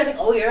 And everybody's like,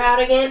 "Oh, you're out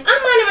again."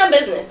 I'm minding my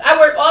business. I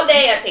work all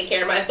day. I take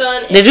care of my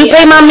son. Did you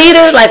pay my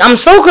meter? Like, I'm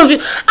so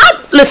confused.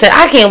 Listen,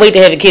 I can't wait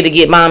to have a kid to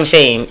get mom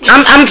shamed.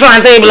 I'm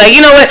trying to tell you, like,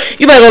 you know what?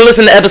 You better go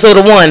listen to episode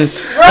 1. Right.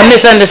 I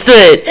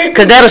misunderstood,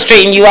 because that'll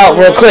straighten you out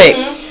real quick.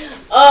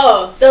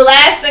 Oh, the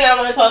last thing I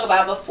want to talk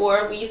about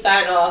before we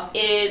sign off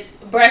is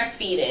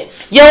breastfeeding.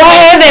 Yo, I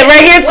have that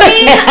right here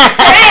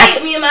too.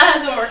 Today, me and my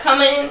husband were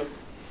coming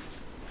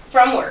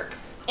from work,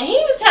 and he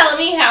was telling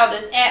me how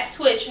this app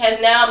Twitch has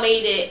now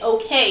made it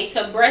okay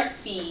to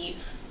breastfeed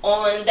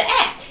on the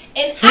app.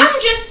 And I'm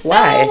just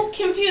so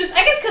confused.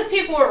 I guess because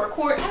people are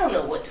recording. I don't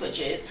know what Twitch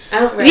is. I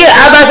don't really. Yeah,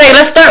 I was about to say,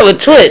 let's start with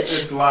Twitch.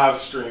 It's live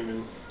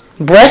streaming.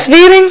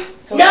 Breastfeeding?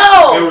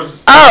 No. It was.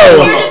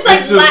 You're just like,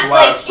 it's just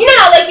like you know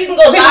how like you can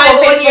go People live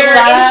go on Facebook your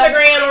Live?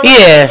 Instagram or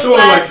Yeah. Sort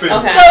of like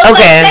Facebook. Okay. So it's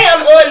Okay. like, say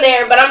I'm on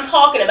there, but I'm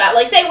talking about,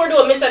 like, say we're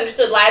doing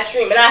Misunderstood live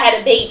stream, and I had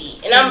a baby,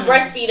 and I'm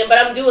breastfeeding, but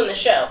I'm doing the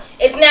show.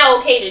 It's now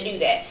okay to do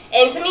that.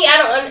 And to me,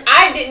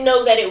 I didn't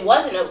know that it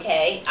wasn't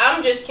okay.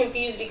 I'm just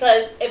confused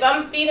because if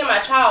I'm feeding my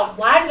child,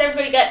 why does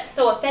everybody get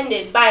so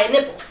offended by a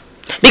nipple?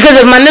 Because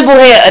if my nipple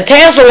had a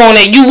tassel on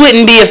it, you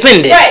wouldn't be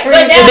offended. Right,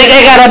 but now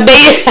I got a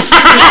baby.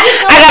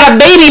 I got a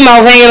baby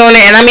mouth hanging on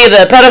it, and I'm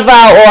either a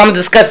pedophile or I'm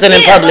disgusting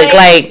in public.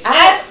 Like,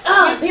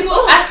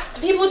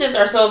 People just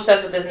are so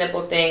obsessed with this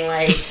nipple thing.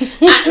 Like,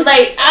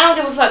 I don't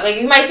give a fuck.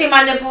 Like, you might see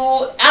my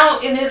nipple.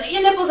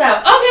 Your nipple's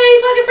out. Okay,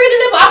 fucking free the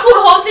nipple. I'll pull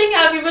the whole thing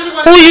out if you really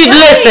want to. who you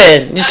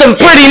listen? Some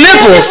pretty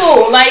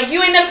nipples. Like,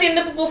 you ain't never seen a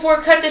nipple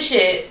before. Cut the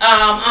shit.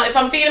 If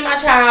I'm feeding my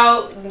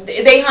child,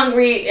 they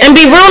hungry. And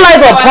be real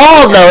life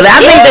appalled though. I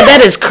think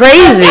that is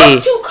crazy.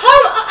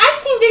 I've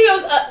seen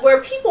videos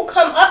where people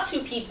come up to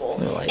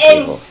people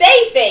and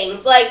say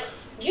things like,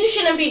 "You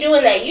shouldn't be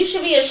doing that. You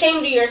should be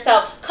ashamed of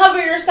yourself. Cover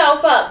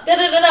yourself up." Da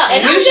da da da.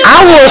 And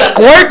I will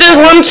squirt this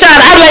one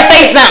child. I'm like,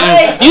 say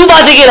something. You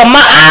about to get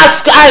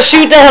I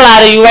shoot the hell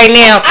out of you right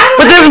now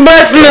with this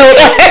breast milk.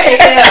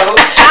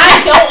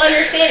 I don't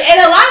understand. And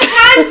a lot of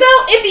times though,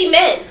 it be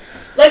men.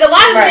 Like a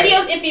lot of the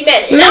videos, it be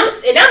men. And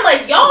I'm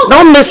like, y'all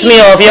don't miss me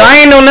off, yo.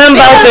 I ain't know nothing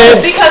about this.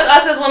 Because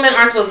us as women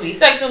aren't supposed to be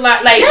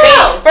sexualized. Like,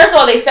 first of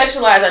all, they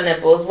sexualize our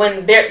nipples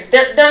when they're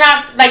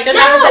not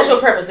for sexual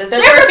purposes.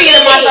 They're for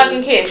feeding my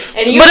fucking kid.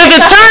 And but if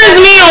it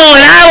turns me on,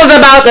 I was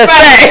about to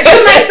say.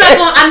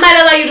 I might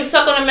allow you to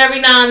suck on them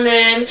every now and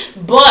then,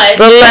 but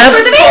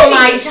this is for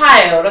my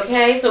child,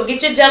 okay? So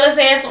get your jealous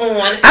ass on.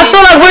 I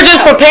feel like we're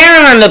just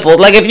preparing our nipples.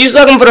 Like if you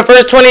suck them for the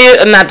first 20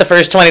 years, not the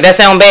first 20, that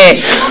sound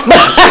bad.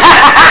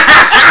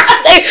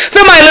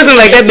 Somebody listen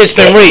like that bitch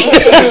been raped.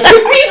 Like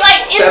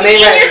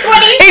in your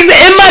 20s?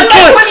 In my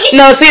 20s.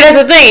 No, see, that's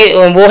the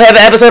thing. We'll have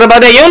an episode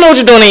about that. You don't know what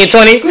you're doing in your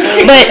 20s.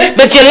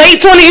 But your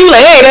late 20s, you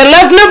like, hey, that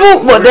left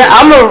nipple? Well,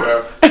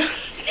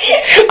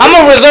 I'm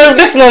gonna reserve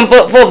this one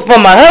for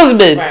my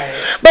husband. Right.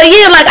 But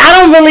yeah, like I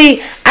don't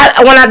really.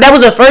 That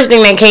was the first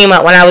thing that came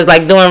up when I was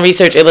like doing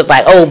research. It was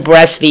like, oh,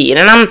 breastfeed,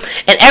 and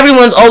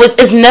everyone's always.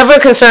 It's never a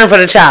concern for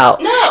the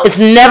child. No, it's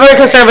never a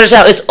concern for the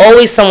child. It's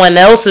always someone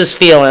else's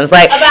feelings.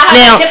 Like about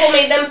how the nipple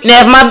made them feel.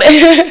 Now if my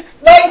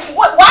like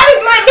what? Why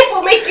does my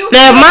nipple make you?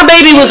 Now if my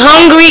baby was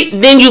hungry,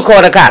 then you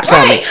call the cops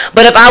on me.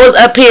 But if I was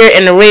up here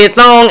in the red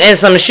thong and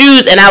some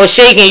shoes and I was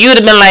shaking, you'd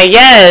have been like,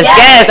 yes,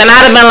 and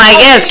I'd have been like,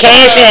 yes,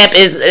 Cash App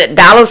is $.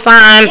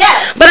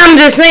 Yes. But I'm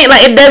just saying,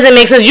 like, it doesn't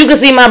make sense. You can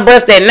see my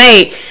breast at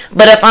night,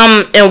 but if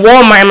I'm in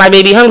Walmart and my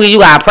baby hungry, you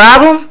got a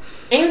problem?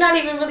 And you're not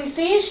even really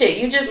seeing shit.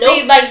 You just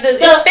see like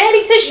it's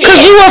fatty tissue. Cause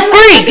you a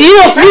freak.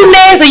 You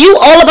nasty. You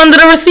all up under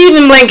the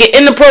receiving blanket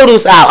in the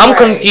produce aisle. I'm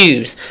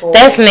confused.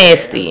 That's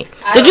nasty.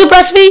 Did you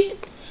breastfeed?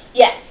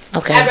 Yes.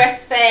 Okay. I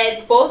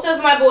breastfed both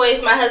of my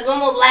boys. My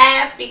husband will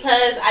laugh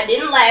because I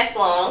didn't last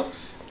long.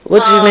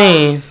 What you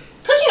mean?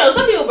 Because,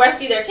 some people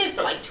breastfeed their kids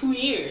for like 2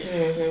 years.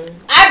 Mm-hmm.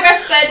 I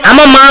breastfed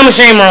I'm a mom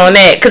shamer on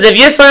that. Because if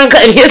your son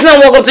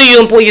walk up to you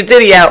and pull your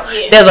titty out,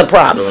 there's a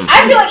problem.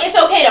 I feel like it's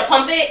okay to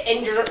pump it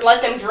and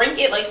let them drink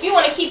it. Like, if you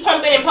want to keep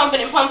pumping and pumping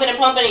and pumping and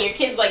pumping and your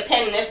kid's like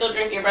 10 and they're still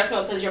drinking your breast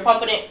milk because you're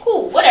pumping it,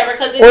 cool, whatever.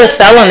 Or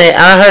selling it.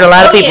 I heard a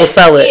lot of people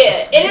sell it.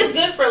 Yeah, it is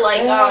good for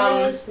like,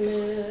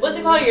 what's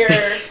it called?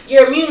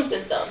 Your immune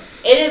system.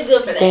 It is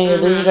good for that. Did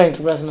you drink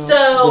the breast milk?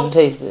 So, did you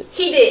taste it?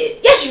 He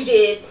did. Yes, you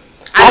did.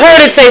 I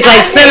heard it tastes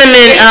like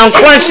cinnamon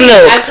crunch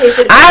milk.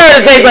 I heard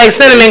it tastes like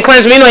cinnamon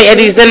crunch milk. You know,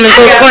 Eddie's cinnamon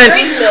toast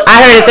crunch.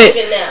 I heard it taste.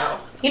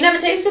 You never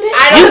tasted it?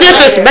 You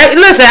disrespect.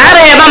 Listen, I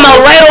done had my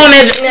mouth right on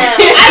that. No,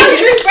 I don't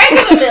drink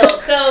regular milk,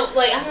 so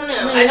like I don't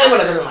know. I would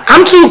have been like,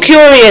 I'm too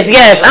curious.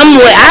 Yes, I'm.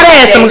 I'd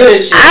have some.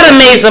 I'd have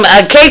made some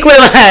a cake with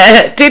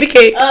my titty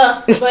cake.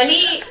 But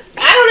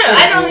I don't know.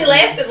 I only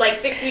lasted like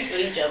 6 weeks with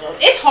each of them.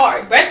 It's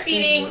hard.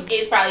 Breastfeeding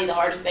is probably the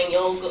hardest thing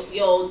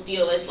you'll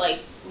deal with, like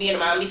being a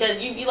mom,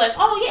 because you'd be like,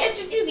 oh yeah, it's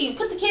just easy. You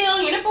put the kid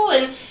on your nipple,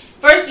 and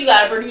first you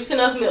gotta produce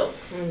enough milk.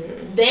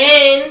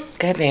 Then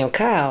Goddamn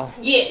cow.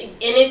 yeah, and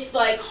it's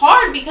like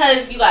hard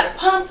because you gotta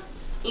pump.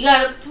 You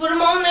gotta put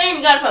them on there, and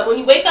you gotta pump. When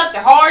you wake up,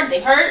 they're hard, they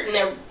hurt,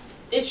 and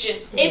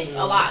it's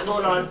a lot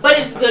going on. But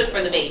it's good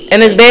for the baby.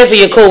 And it's bad for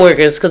your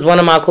coworkers, because one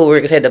of my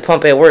coworkers had to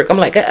pump at work. I'm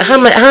like, how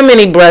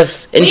many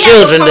breasts and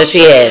children does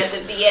she have? At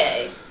the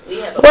VA. We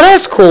have Well,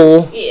 that's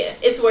cool. Yeah,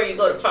 it's where you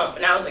go to pump,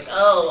 and I was like,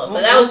 oh,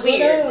 but that was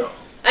weird.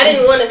 I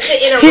didn't want to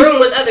sit in a room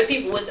with other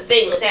people with the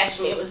thing attached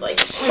to me. It was like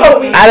so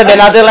weird. I'd have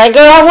been out there like,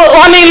 girl,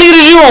 how many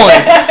liters you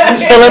on?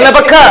 Filling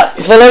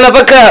up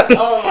a cup.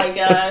 Oh my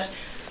gosh.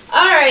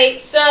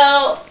 Alright,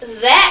 so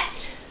that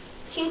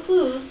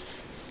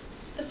concludes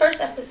the first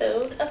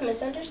episode of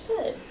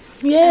Misunderstood.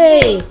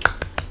 Yay.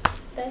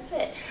 That's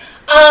it.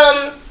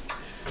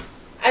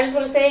 I just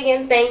want to say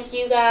again, thank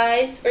you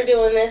guys for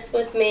doing this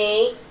with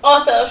me.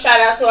 Also,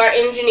 shout out to our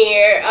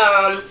engineer.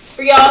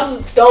 For y'all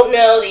who don't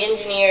know, the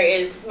engineer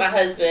is my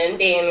husband,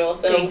 Daniel.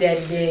 So Big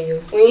Daddy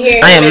Daniel. when you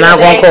hear I am him in not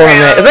the going to call him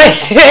background,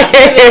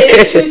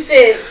 his 2 that.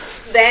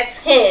 cents, that's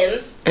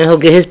him. And he'll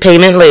get his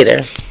payment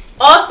later.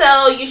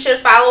 Also, you should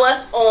follow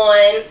us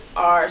on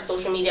our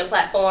social media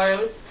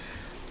platforms.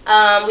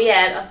 We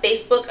have a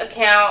Facebook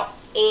account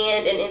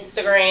and an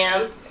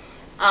Instagram.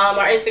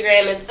 Our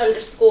Instagram is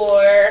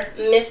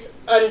 _Miss_stood_.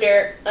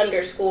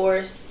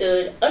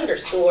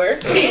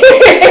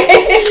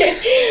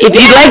 If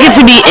you'd like it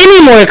to be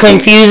any more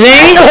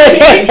confusing,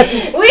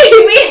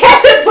 we had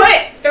to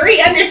put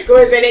 3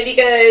 underscores in it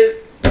because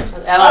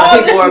A lot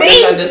of people are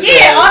misunderstood.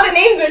 yeah, all the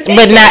names were taken.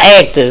 but not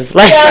active.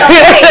 Like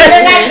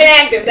they're not even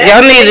active. That's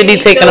y'all need to be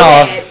so taken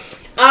off. bad.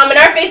 And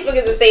our Facebook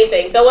is the same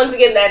thing. So once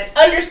again, that's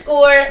 _Miss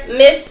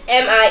MISS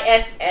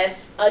 __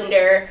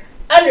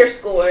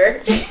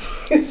 stood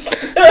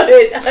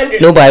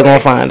 _ Nobody gonna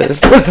find us.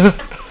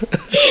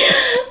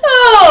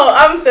 Oh,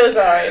 I'm so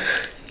sorry.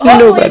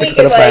 Hopefully Nobody's we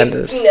can gonna find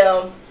us.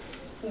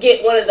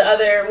 get one of the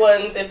other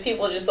ones if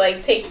people just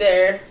like take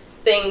their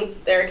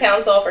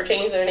accounts off or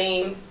change their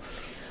names.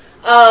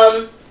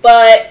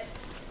 But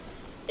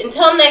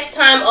until next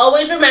time,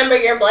 always remember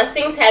your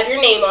blessings have your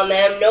name on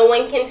them. No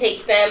one can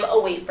take them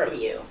away from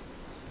you.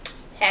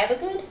 Have a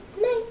good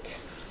night.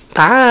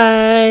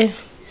 Bye.